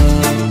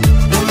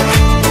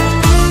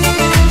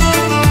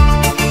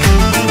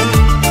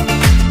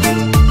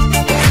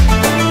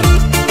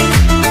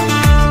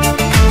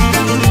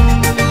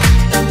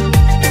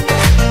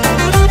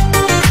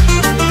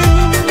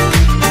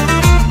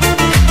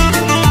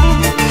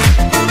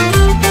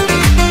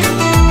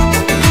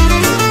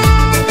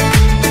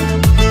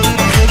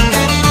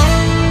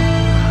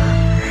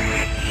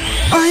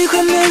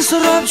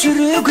 сұрап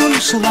жүрегім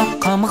шылап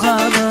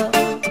қамғады.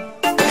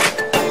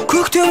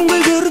 Көктем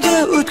гүлдерді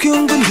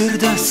өткен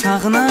күндерді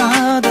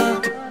сағынады.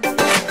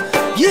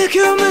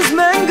 Екеуміз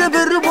мәңгі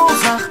бір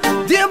болсақ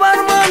деп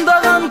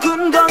армандаған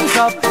күнді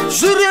аңсап,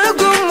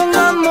 жүрегім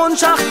мұңнан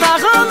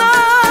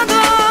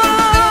моншақтағанады.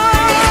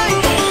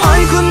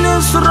 Ай күннен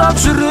сұрап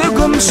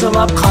жүрегім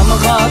жылап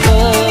қамығады.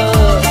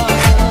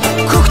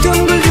 Көктем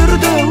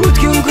гүлдерді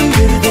өткен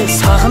күндерді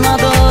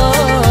сағынады.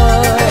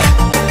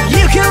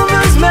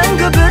 Екеуміз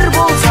мәңгі бір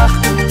болсақ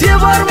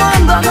деп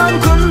армандаған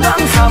күнді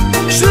аңсап,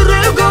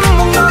 жүрегім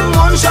мұңнан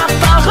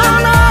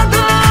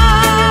моншақтағанады.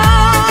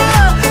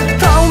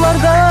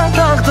 Тауларда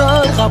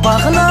тағдырға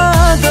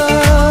бағынады.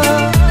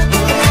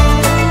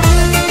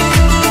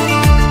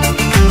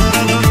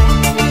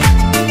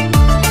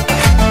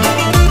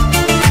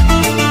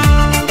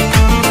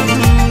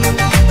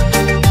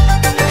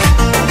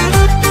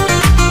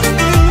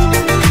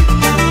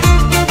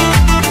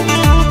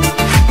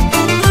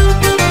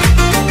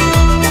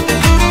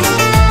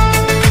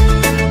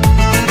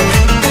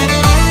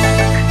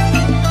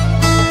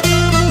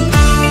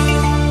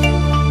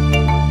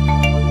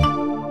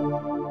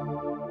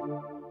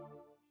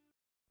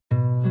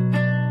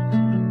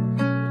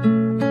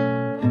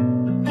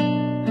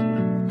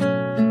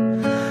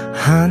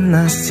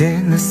 Ана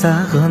сені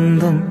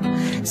сағындым,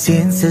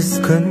 сенсіз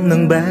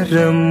күннің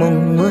бәрі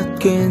мұң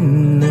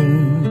өткеннің.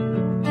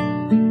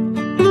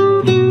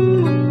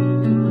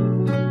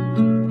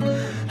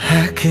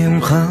 Әкем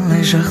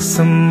қалай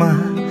жақсы ма,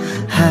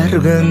 әр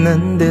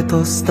күнінде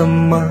тосты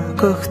ма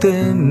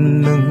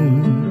көктемнің.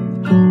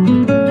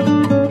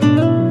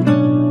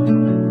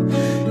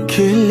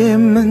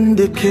 Келемін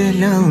деп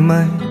келе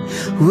алмай,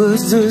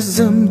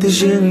 өз-өзімді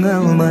жеңе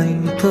алмай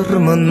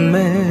тұрмын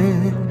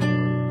мен.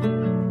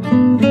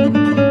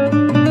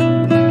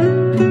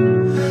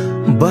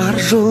 Бар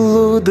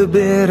жолуды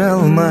бере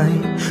алмай,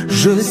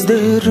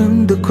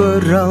 жүздеріңді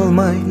көре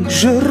алмай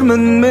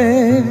жүрмін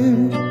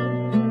мен.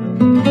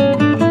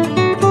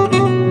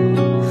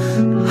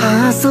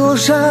 Асыл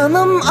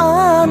жаным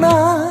ана,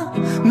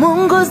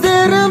 мұң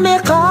көздеріме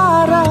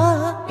қара,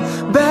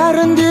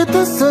 бәрінде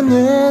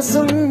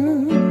түсінесің.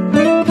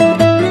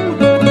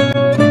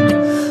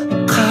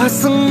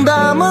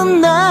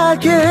 Қасыңдамын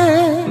әке,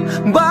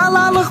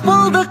 балалық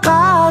болды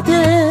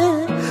қате,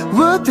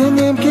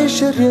 өтінем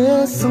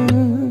кешіресің.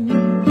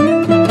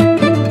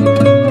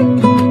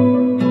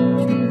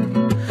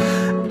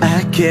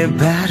 Әке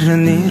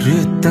бәрін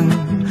үйреттің,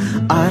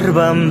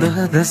 арбамды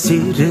да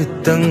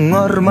сүйреттің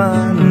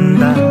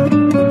орманда.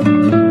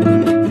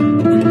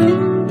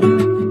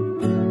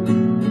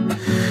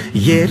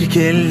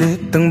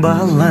 Еркелеттің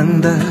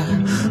балаңды,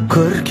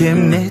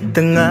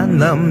 көркеметтің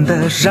анамды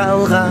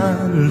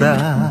жалғанда.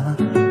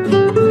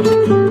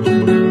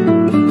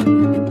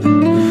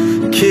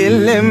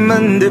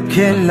 Келемін деп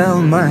келе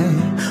алмай,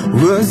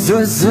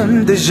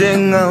 өз-өзімді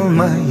жеңе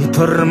алмай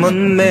тұрмын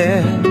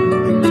мен.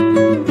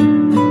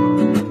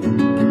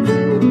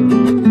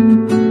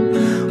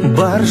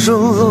 Бар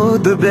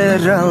жолуды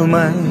бере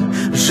алмай,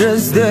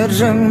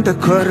 жүздеріңді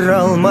көре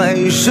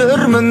алмай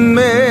жүрмін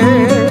мен.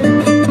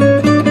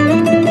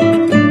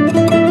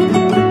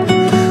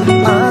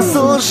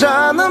 Асыл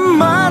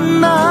жаным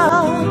ана,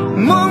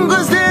 мұң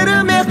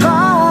көздеріме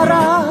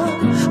қара,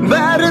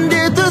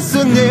 бәрінде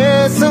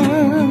түсінесің.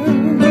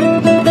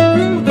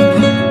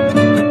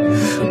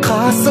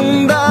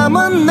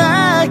 Қасыңдамын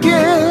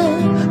әке,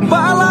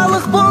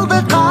 балалық болды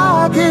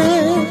қате,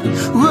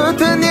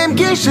 өтінем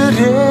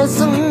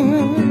кешіресің.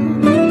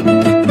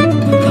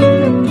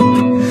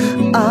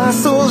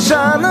 Асыл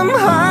жаным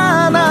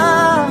ана,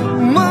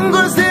 мұң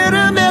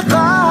көздеріме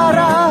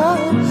қара,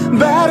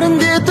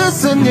 бәрінде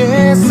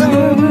түсінесің.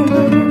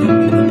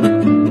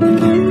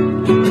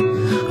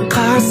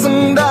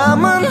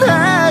 Қасыңдамын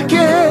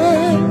әке,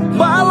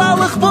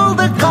 балалық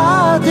болды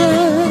қате,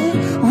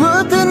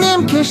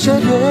 өтінем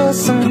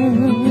кешіресің.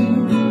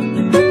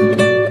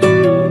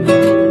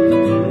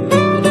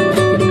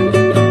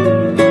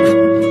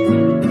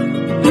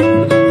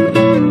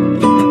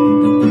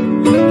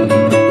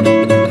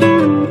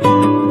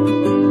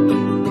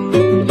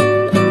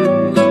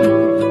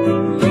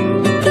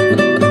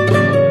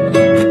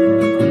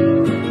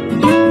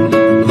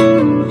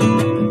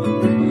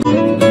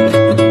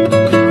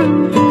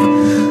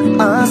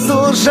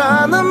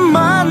 Жаным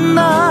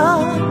ана,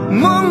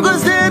 мұң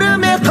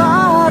көздеріме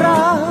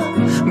қара,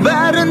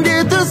 бәрінде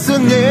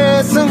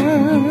түсінесің.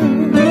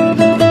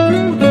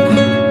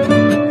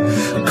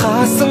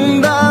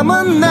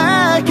 Қасыңдамын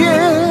әке,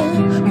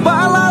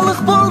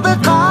 балалық болды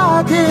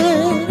қате,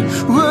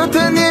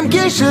 өтінем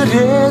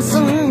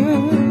кешіресің.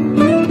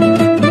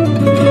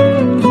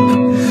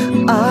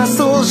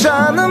 Асыл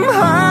жаным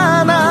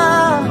ана,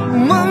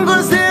 мұң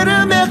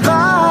көздеріме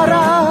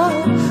қара,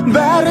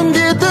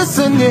 бәрінде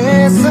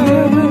түсінесің.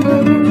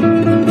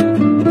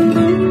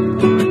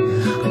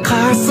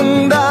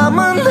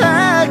 Қасыңдамын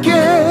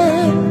әке,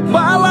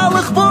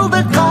 балалық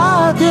болды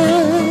қате,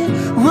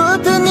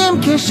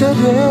 өтінем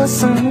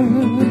кешіресің.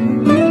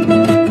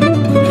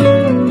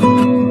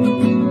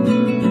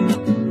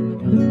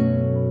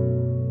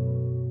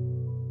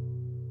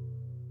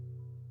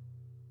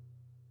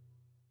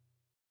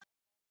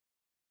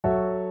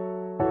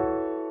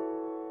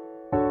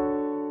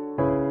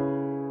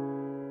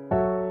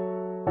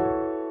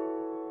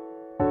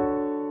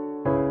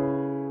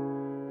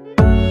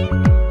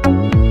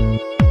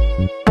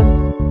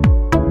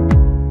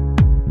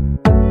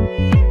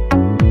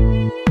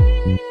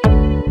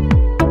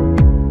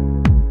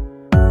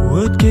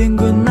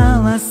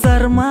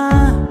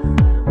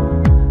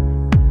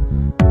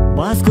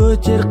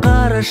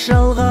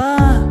 жалға,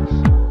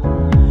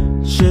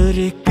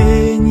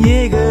 жүрекпен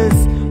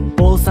егіз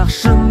болсақ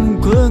шын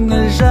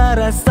көңіл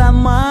жараса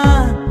ма,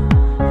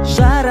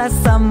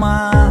 жараса ма.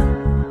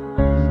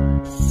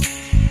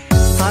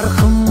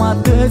 Сарқыма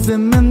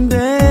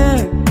төзімімді,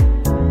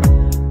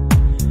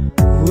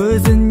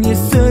 өзіне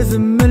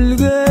сөзім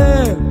үлгі,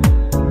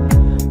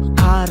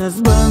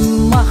 қарызбын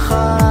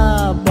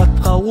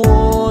махаббатқа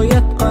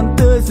оятқан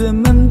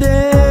төзімімді,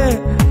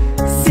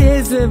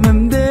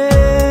 сезімімді.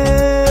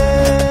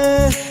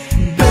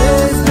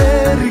 Біз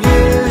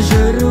бірге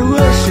жүру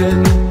үшін,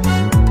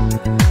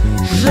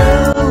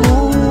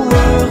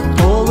 жылулық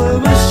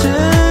толып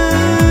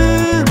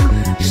үшін,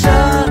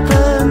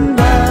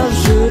 жақындап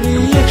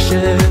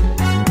жүрейікші.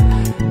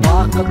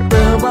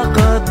 Бақытты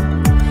бақыт,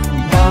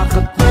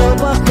 бақытты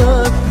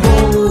бақыт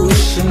болу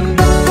үшін.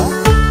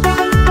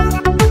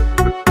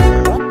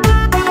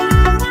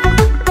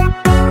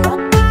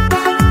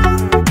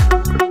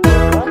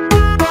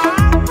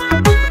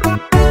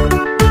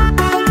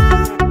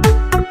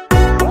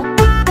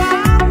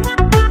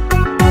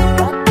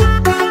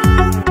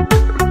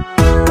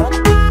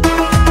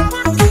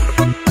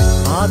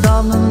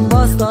 Адамның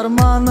басты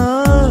арманы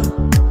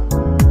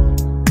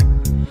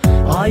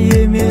ай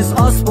емес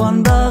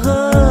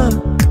аспандағы,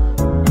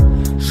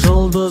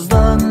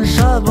 жұлдыздан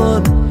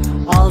шабыт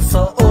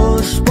алса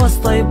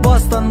ұшпастай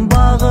бастан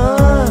бағы,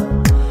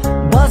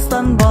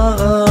 бастан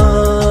бағы.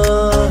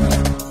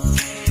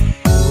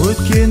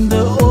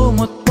 Өткенді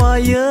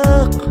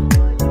ұмытпайық,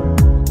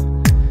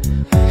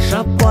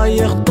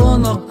 жаппайық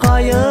тоны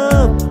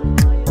қайып,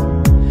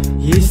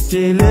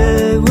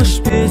 естелік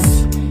өшпес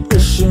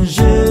үшін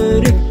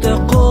жүректі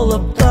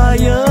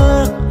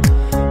құлыптайық,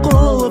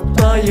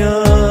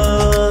 құлыптайық.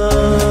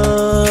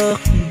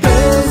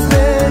 Біз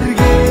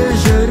бірге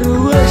жүру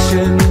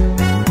үшін,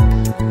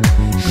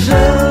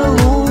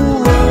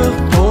 жылулық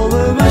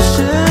толып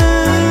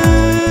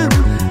үшін,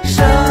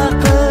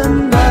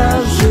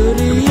 жақындап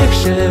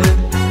жүрейікші.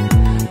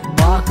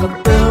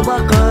 Бақытты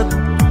бақыт,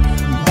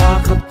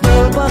 бақытты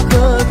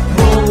бақыт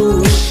болу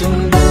үшін.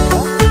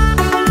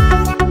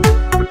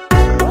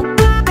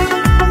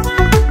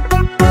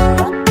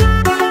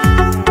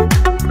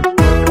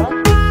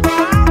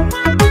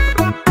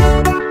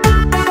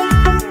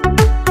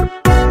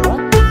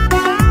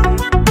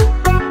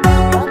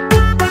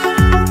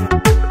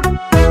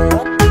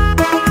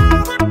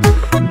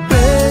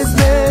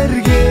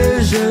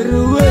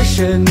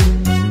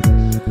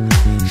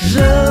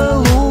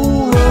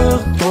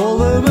 Жылулық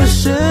толып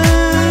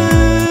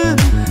үшін,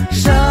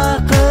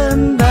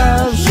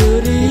 жақындап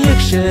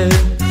жүрейікші.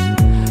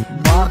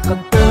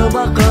 Бақытты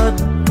бақыт,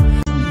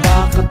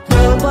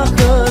 бақытты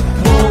бақыт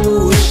болу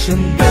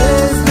үшін.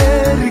 Біз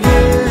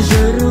бірге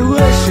жүру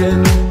үшін,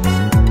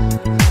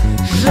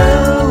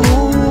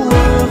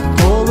 жылулық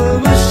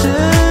толып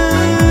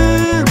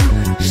үшін,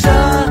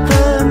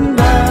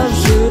 жақындап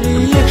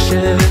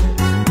жүрейікші.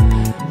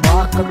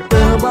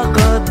 Бақытты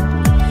бақыт,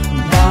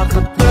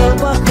 бақытты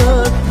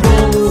бақыт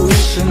болу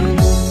үшін.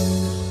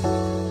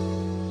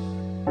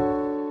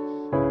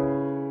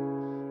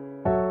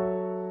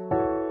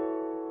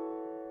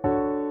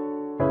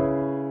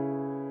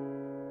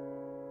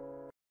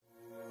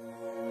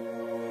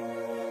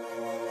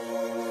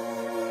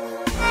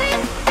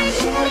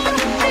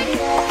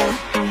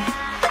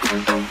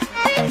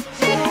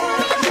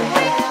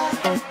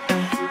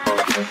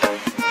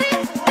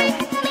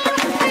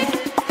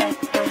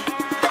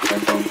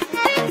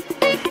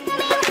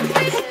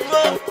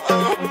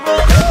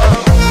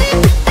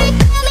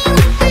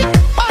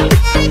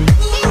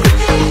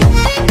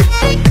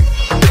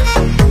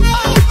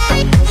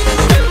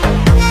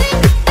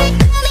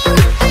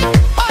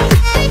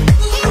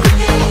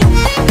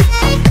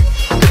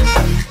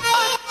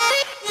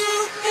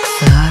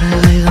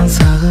 Сарғайған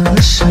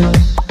сағынышым,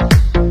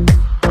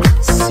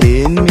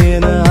 сен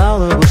мені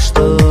алып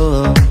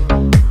ұштың.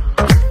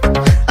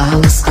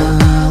 Алысқа,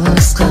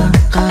 алысқа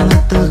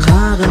қанатты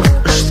қағып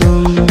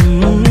ұштың.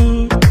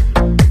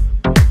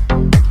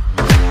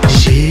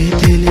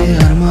 Жетеле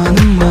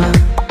арманыма,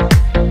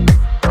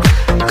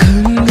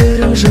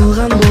 күндерім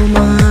жылған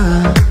болма.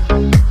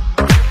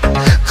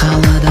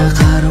 Қалада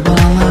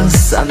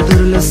қарбаласам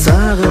түрлі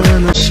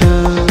сағынышым.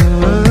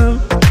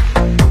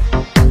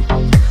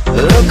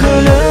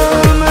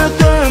 Өкілім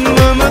үтім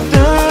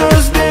үмітті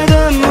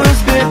үзбедім,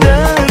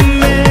 үзбедім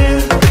мен.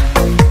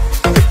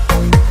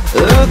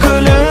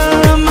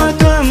 Өкілім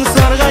үтім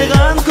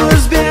сарғайған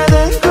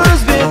көзбедің,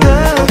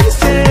 көзбедің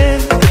сен.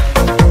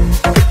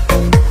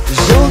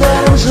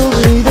 Жылдарым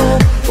жылжиды,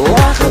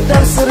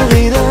 уақыттар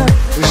сырғиды,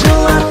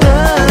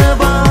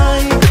 жылатып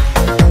ай.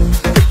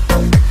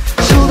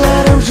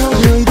 Жылдарым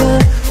жылжиды,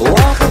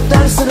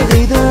 уақыттар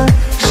сырғиды,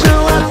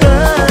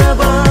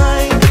 жылатып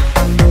ай.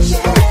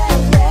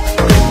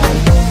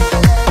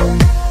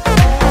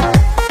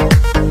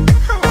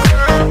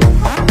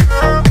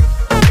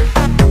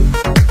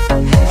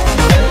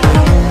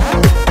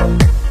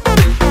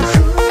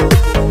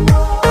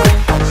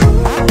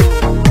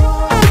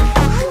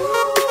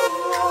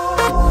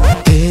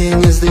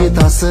 Теңіздей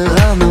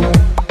тасығаным,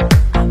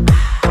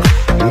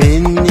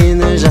 мен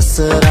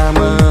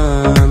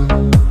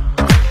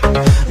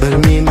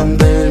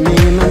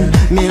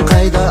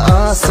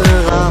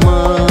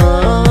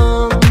асығамын.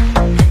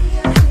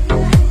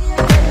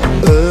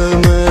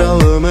 Өмір ау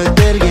үміт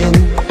берген,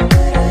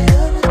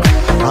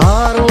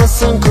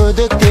 арылсын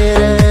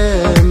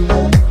күдіктерім.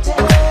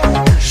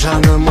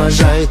 Жаныма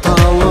жай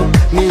тауып,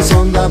 мен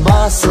сонда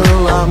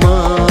басыламын.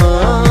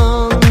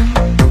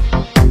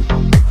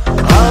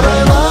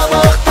 Арайлап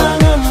ақ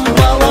таңым,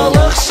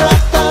 балалық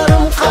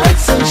шақтарым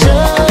қайтсыншы.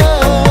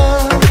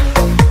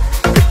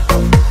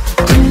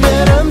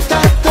 Күндерім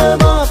тәтті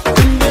боп,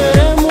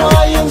 күндерім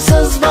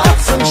уайымсыз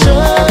батсыншы.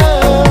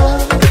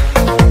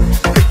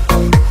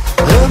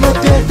 Үміт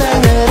бер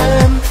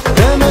тәңірім,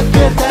 үміт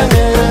бер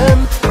тәңірім,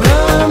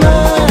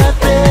 үміт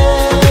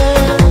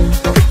бер.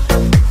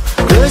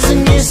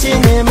 Өзіңе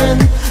сенемін,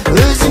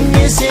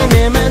 өзіңе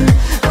сенемін,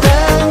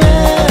 тәңірім.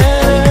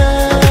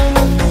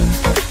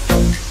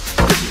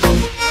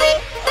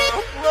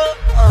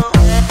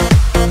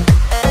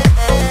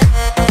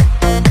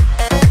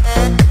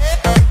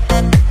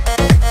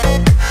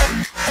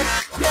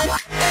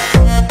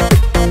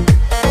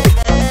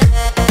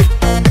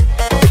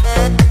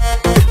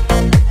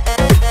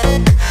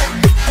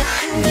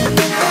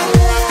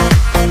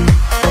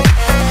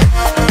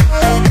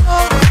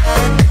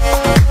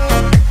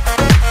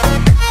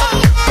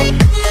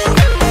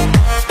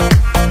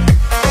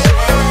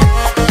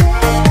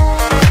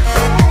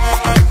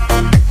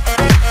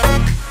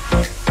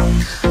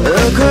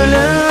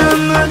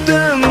 Өкілім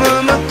өтім,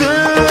 үмітті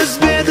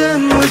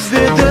үзбедім,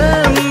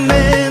 үзбедім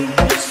мен.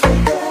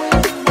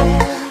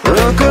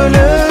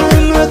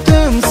 Өкілім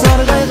өтім,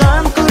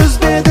 сарғайған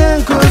көзбедің,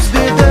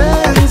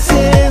 көзбедің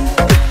сен.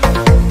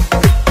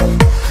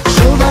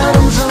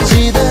 Жылдарым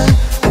жылжиды,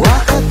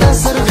 уақытта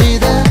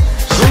сырғиды,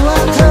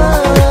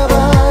 жылатып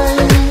ай.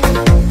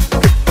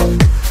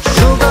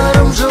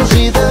 Жылдарым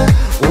жылжиды,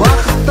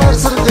 уақыттар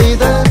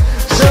сырғиды,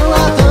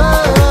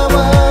 жылатып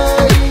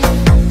ай.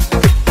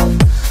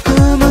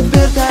 Үміт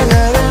бер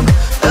тәңірім,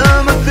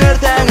 үміт бер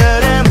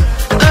тәңірім,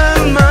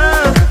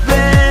 үміт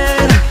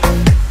бер.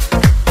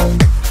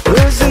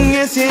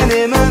 Өзіңе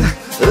сенемін,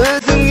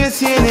 өзіңе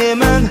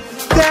сенемін,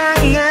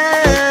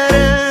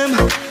 тәңірім.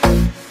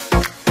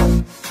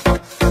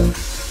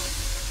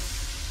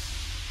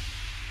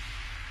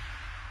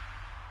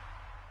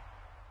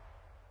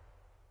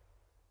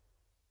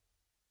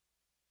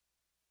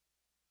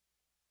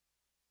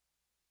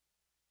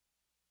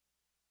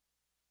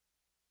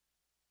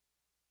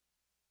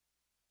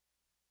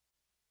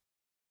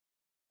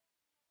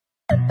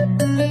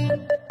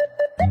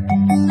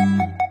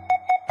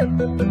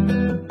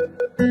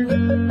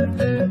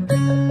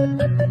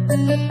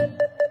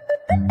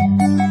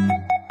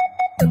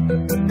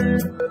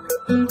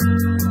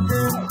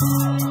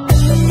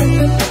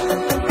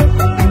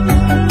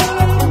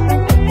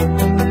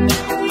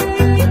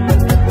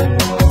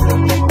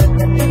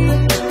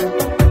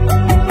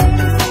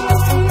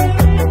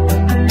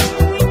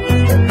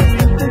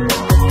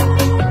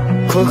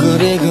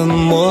 Көкірегім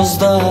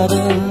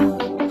мұздады,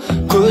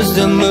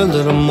 көзден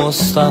мөлдір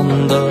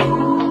мұстанды.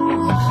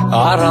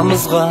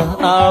 Арамызға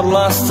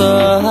араласты,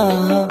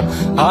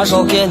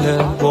 ажал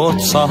келіп от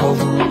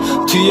салды.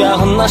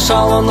 Тұяғына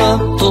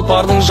шалынып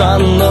тұлпардың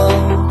жаны,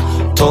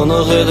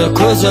 тұнық еді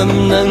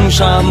көзімнің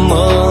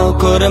шамы.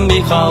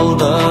 Көрінбей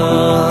қалды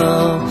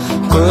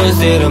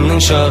көздерімнің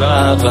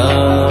шырағы.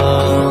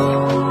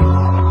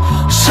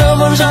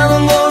 Шыбын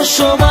жаным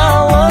ұшып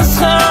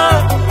алысқа,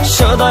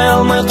 шыдай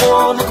алмай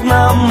қорлық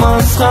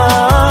намысқа.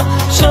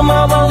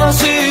 Шырмап алған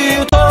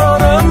сүйі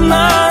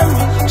торымнан,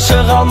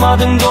 шыға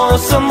алмадың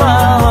досым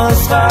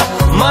алысқа.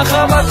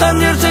 Махаббаттан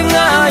ертең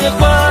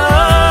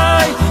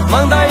айықпай,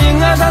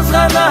 маңдайыңа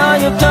жазған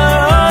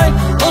айыптай.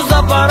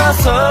 Ұзап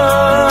барасың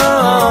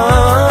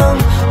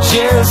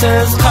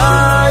желсіз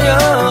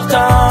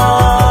қайықта.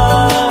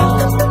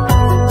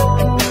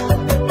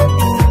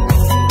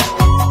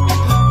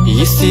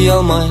 Ести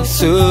алмай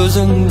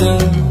сөзіңді,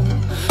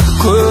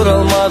 көре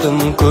алмадым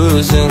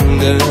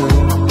көзіңді.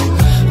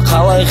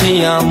 Қалай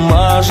қиям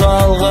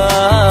ажалға,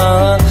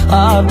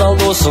 адал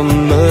досым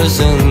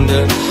өзіңді.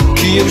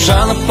 Күйіп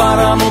жанып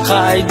барамын,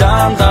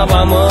 қайдан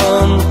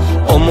табамын,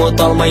 ұмыт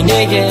алмай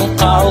неге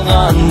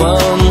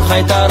қалғанмын.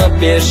 Қайтарып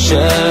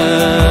берші,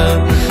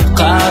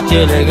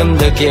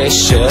 қателігімді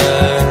кешші.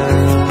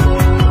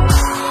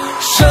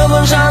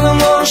 Шыбын жаным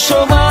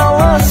ұшып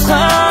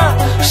алысқа,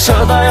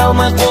 шыдай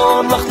алмай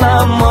қорлық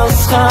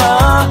намысқа.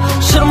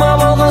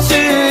 Шырмап алған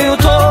сүйі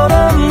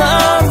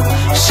торымнан,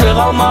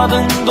 шыға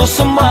алмадың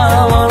досым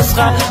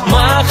алысқа.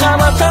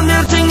 Махаббаттан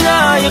ертең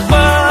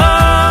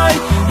айықпай,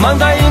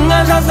 маңдайыңа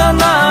жазған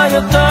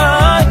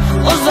айыптай.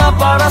 Ұзап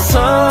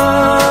барасың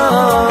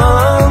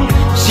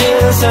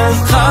желсіз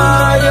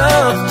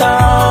қайықта.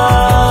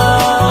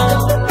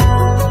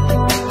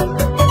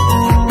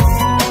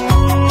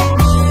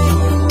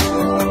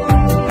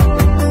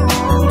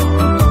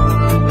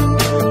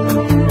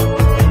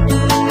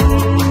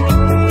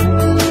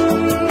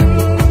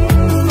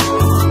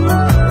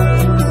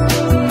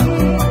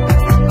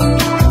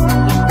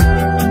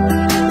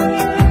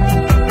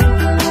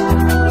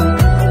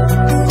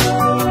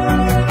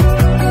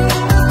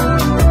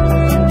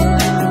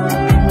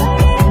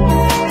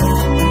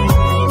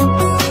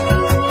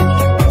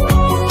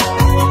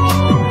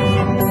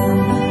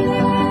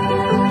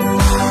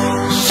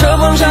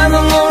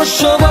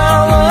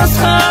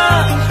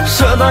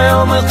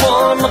 болмай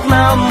қорлық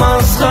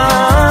намазға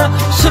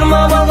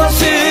шырмап алған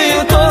сүйі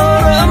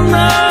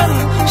торымнан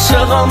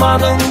шыға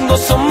алмадың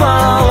досым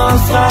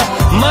алысқа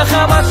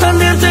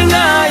махаббаттан ертең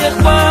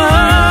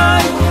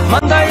айықпай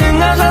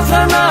маңдайыңа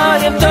жазған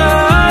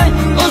айыптай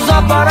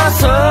ұзап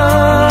барасың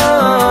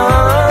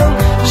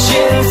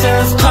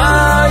желсіз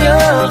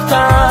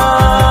қайықта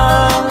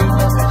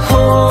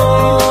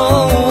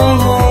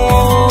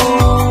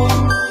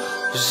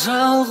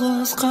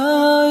жалғыз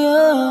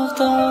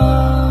қайықта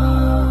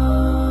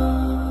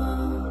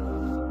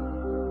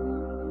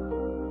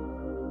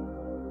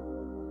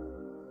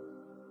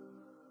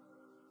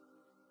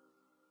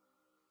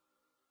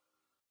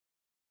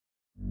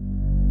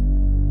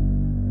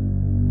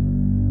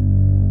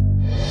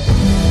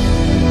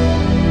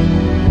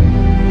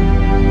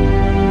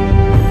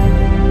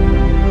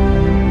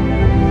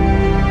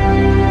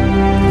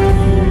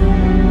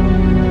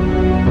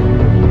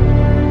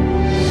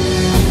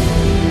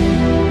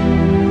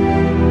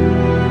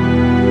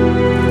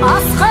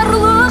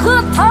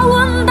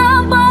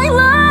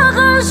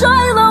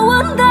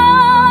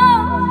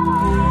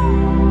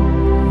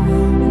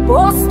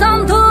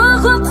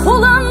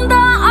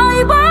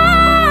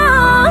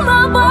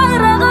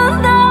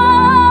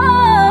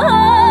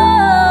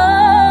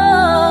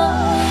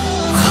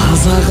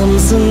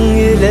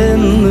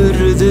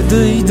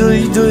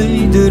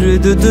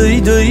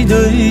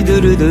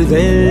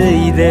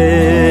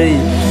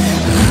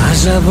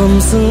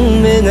Ғажабымсың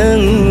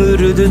менің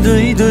үрді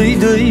дөй дөй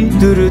дөй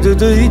дүрді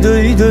дөй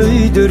дөй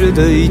дөй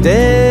дүрді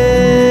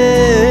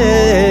дөй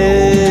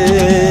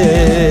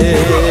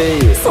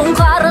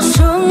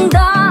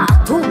Сұңғарышыңда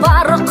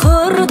тұлпары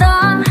қырда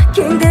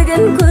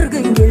кеңдеген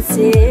көргің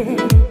келсе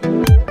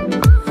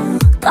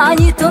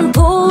танитын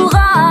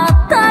тұлға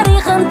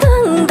тарихын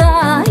тыңда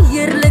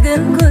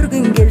ерлігін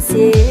көргің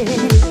келсе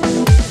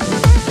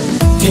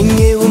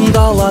теңеуім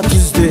дала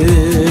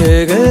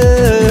түздегі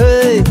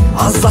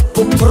азат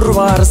боп тұр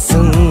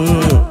барсың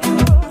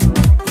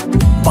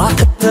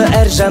бақытты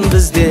әр жан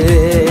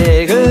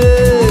біздегі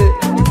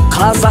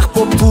қазақ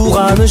боп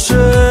туған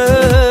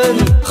үшін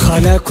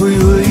хана көй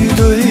өй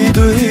дөй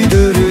дөй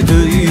дүрі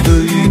дөй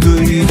дөй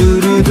дөй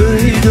дүрі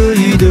дөй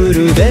дөй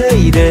дүрі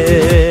дөй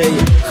дөй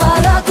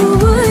хана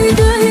көй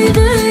дөй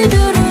дөй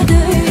дүрі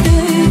дөй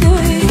дөй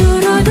дөй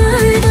дүрі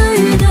дөй дөй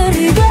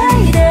дүрі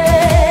дөй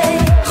дөй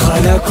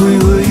хана көй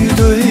өй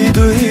дөй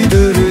дөй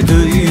дүрі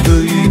дөй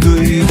дөй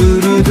дөй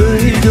дүрі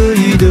дөй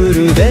дөй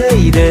дүрі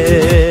дөй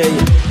дөй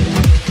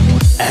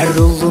әр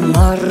ұлы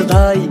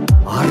нардай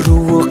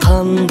аруы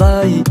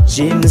қандай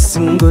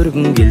жемісін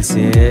көргің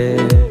келсе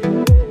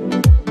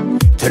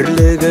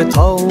тірлігі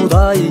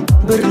таудай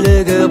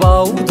бірлігі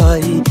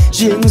баудай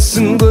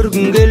жеңісін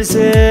көргің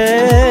келсе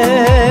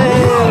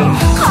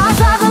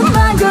қазағым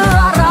мәңгі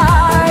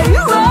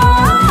арайлы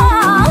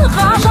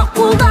ғажап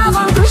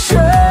қолдаған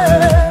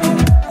күшің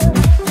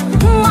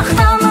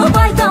мақтанып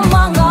айтам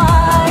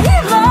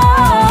маңайға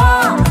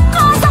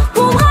қазақ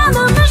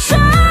болғаным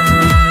үшін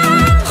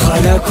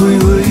хана көй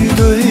өй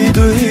дөй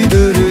дөй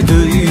дүрі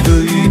дөй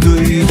дөй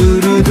дөй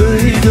дүрі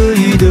дөй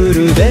дөй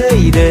дүрі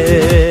дөй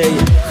дөй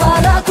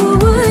хана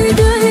көй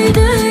дөй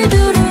дөй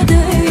дүрі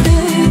дөй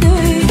дөй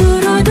дөй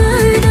дүрі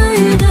дөй дөй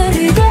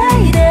дүрі дөй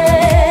дөй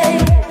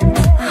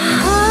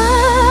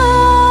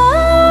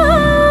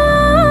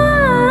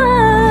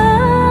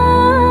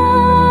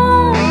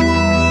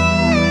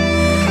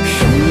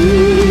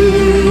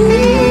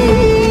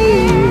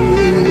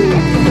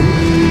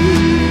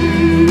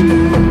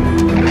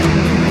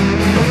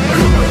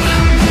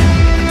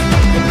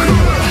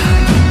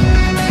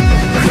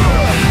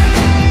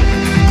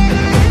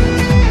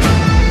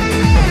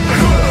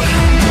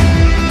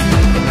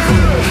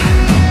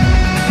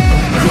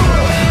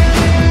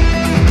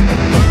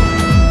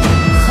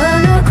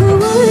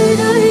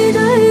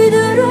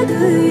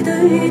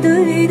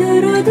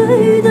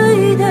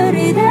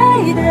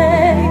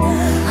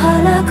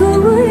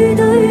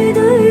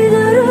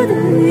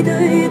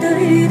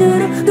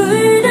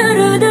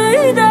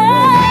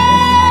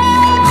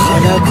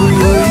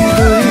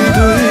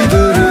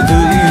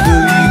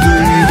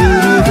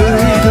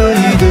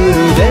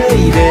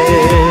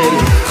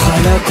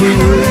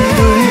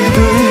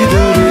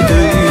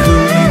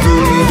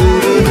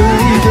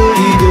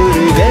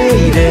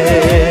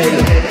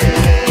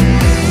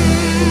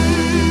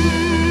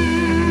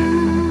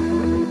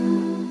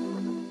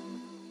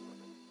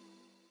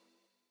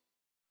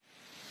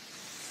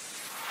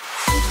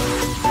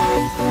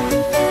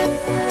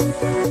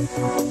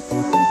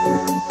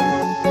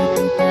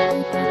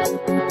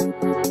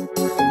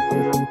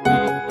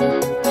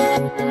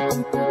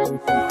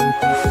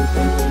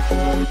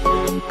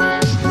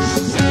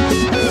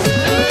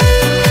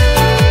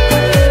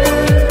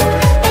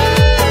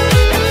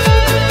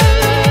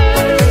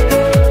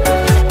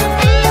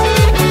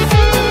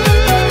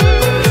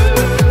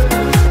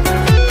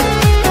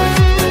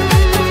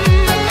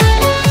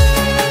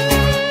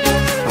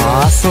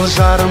асыл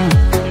жарым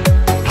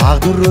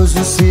тағдыр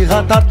өзі сыйға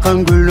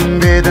тартқан гүлім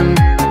бедің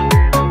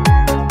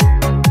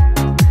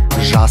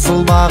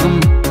жасыл бағым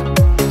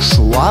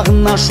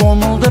шуағына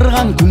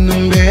шомылдырған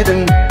күнім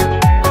бедің.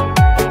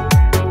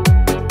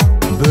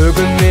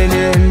 Бүгін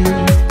менен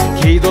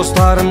кей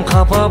достарым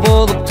қапа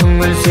болып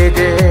түңілсе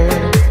де,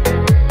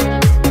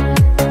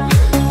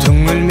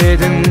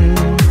 түңілмедің,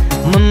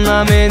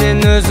 мына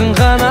менен өзің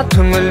ғана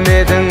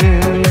түңілмедің.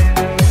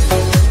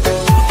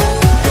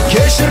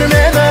 Кешір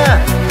мені,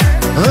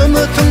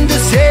 үмітімді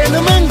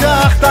сеніміңді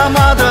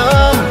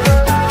ақтамадым.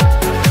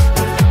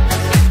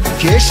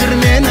 Кешір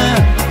мені,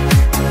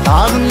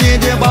 тағын не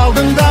деп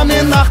алдың да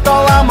мен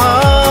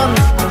ақталамын.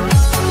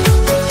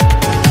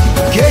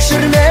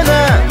 Кешір мені,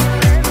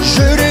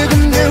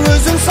 жүрегімде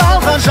өзің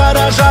салған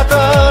жара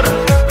жатыр.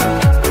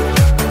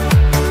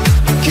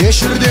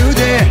 Кешір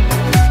деуде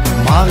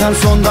маған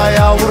сондай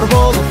ауыр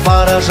болып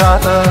бара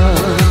жатыр.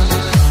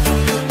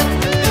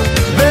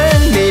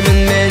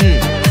 Білмеймін мен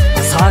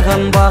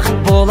саған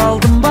бақыт бол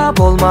алдым ба,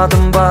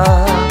 болмадым ба.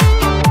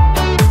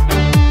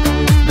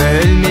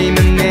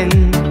 Білмеймін мен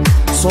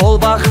сол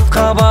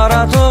бақытқа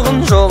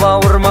баратұғын жол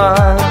ауыр ма.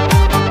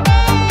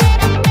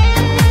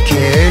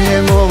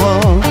 Келем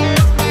олым,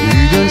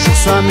 үйден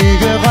шықсам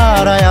үйге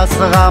қарай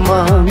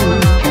асығамын.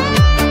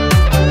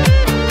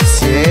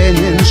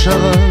 Сенен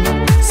шығып,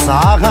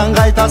 саған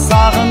қайта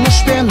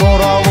сағынышпен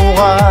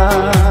оралуға.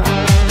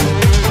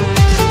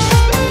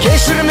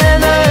 Кешір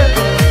мені,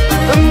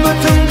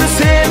 үмітімді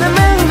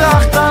сеніміңді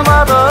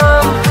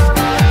ақтамадым.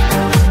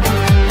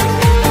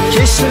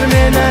 Кешір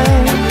мені,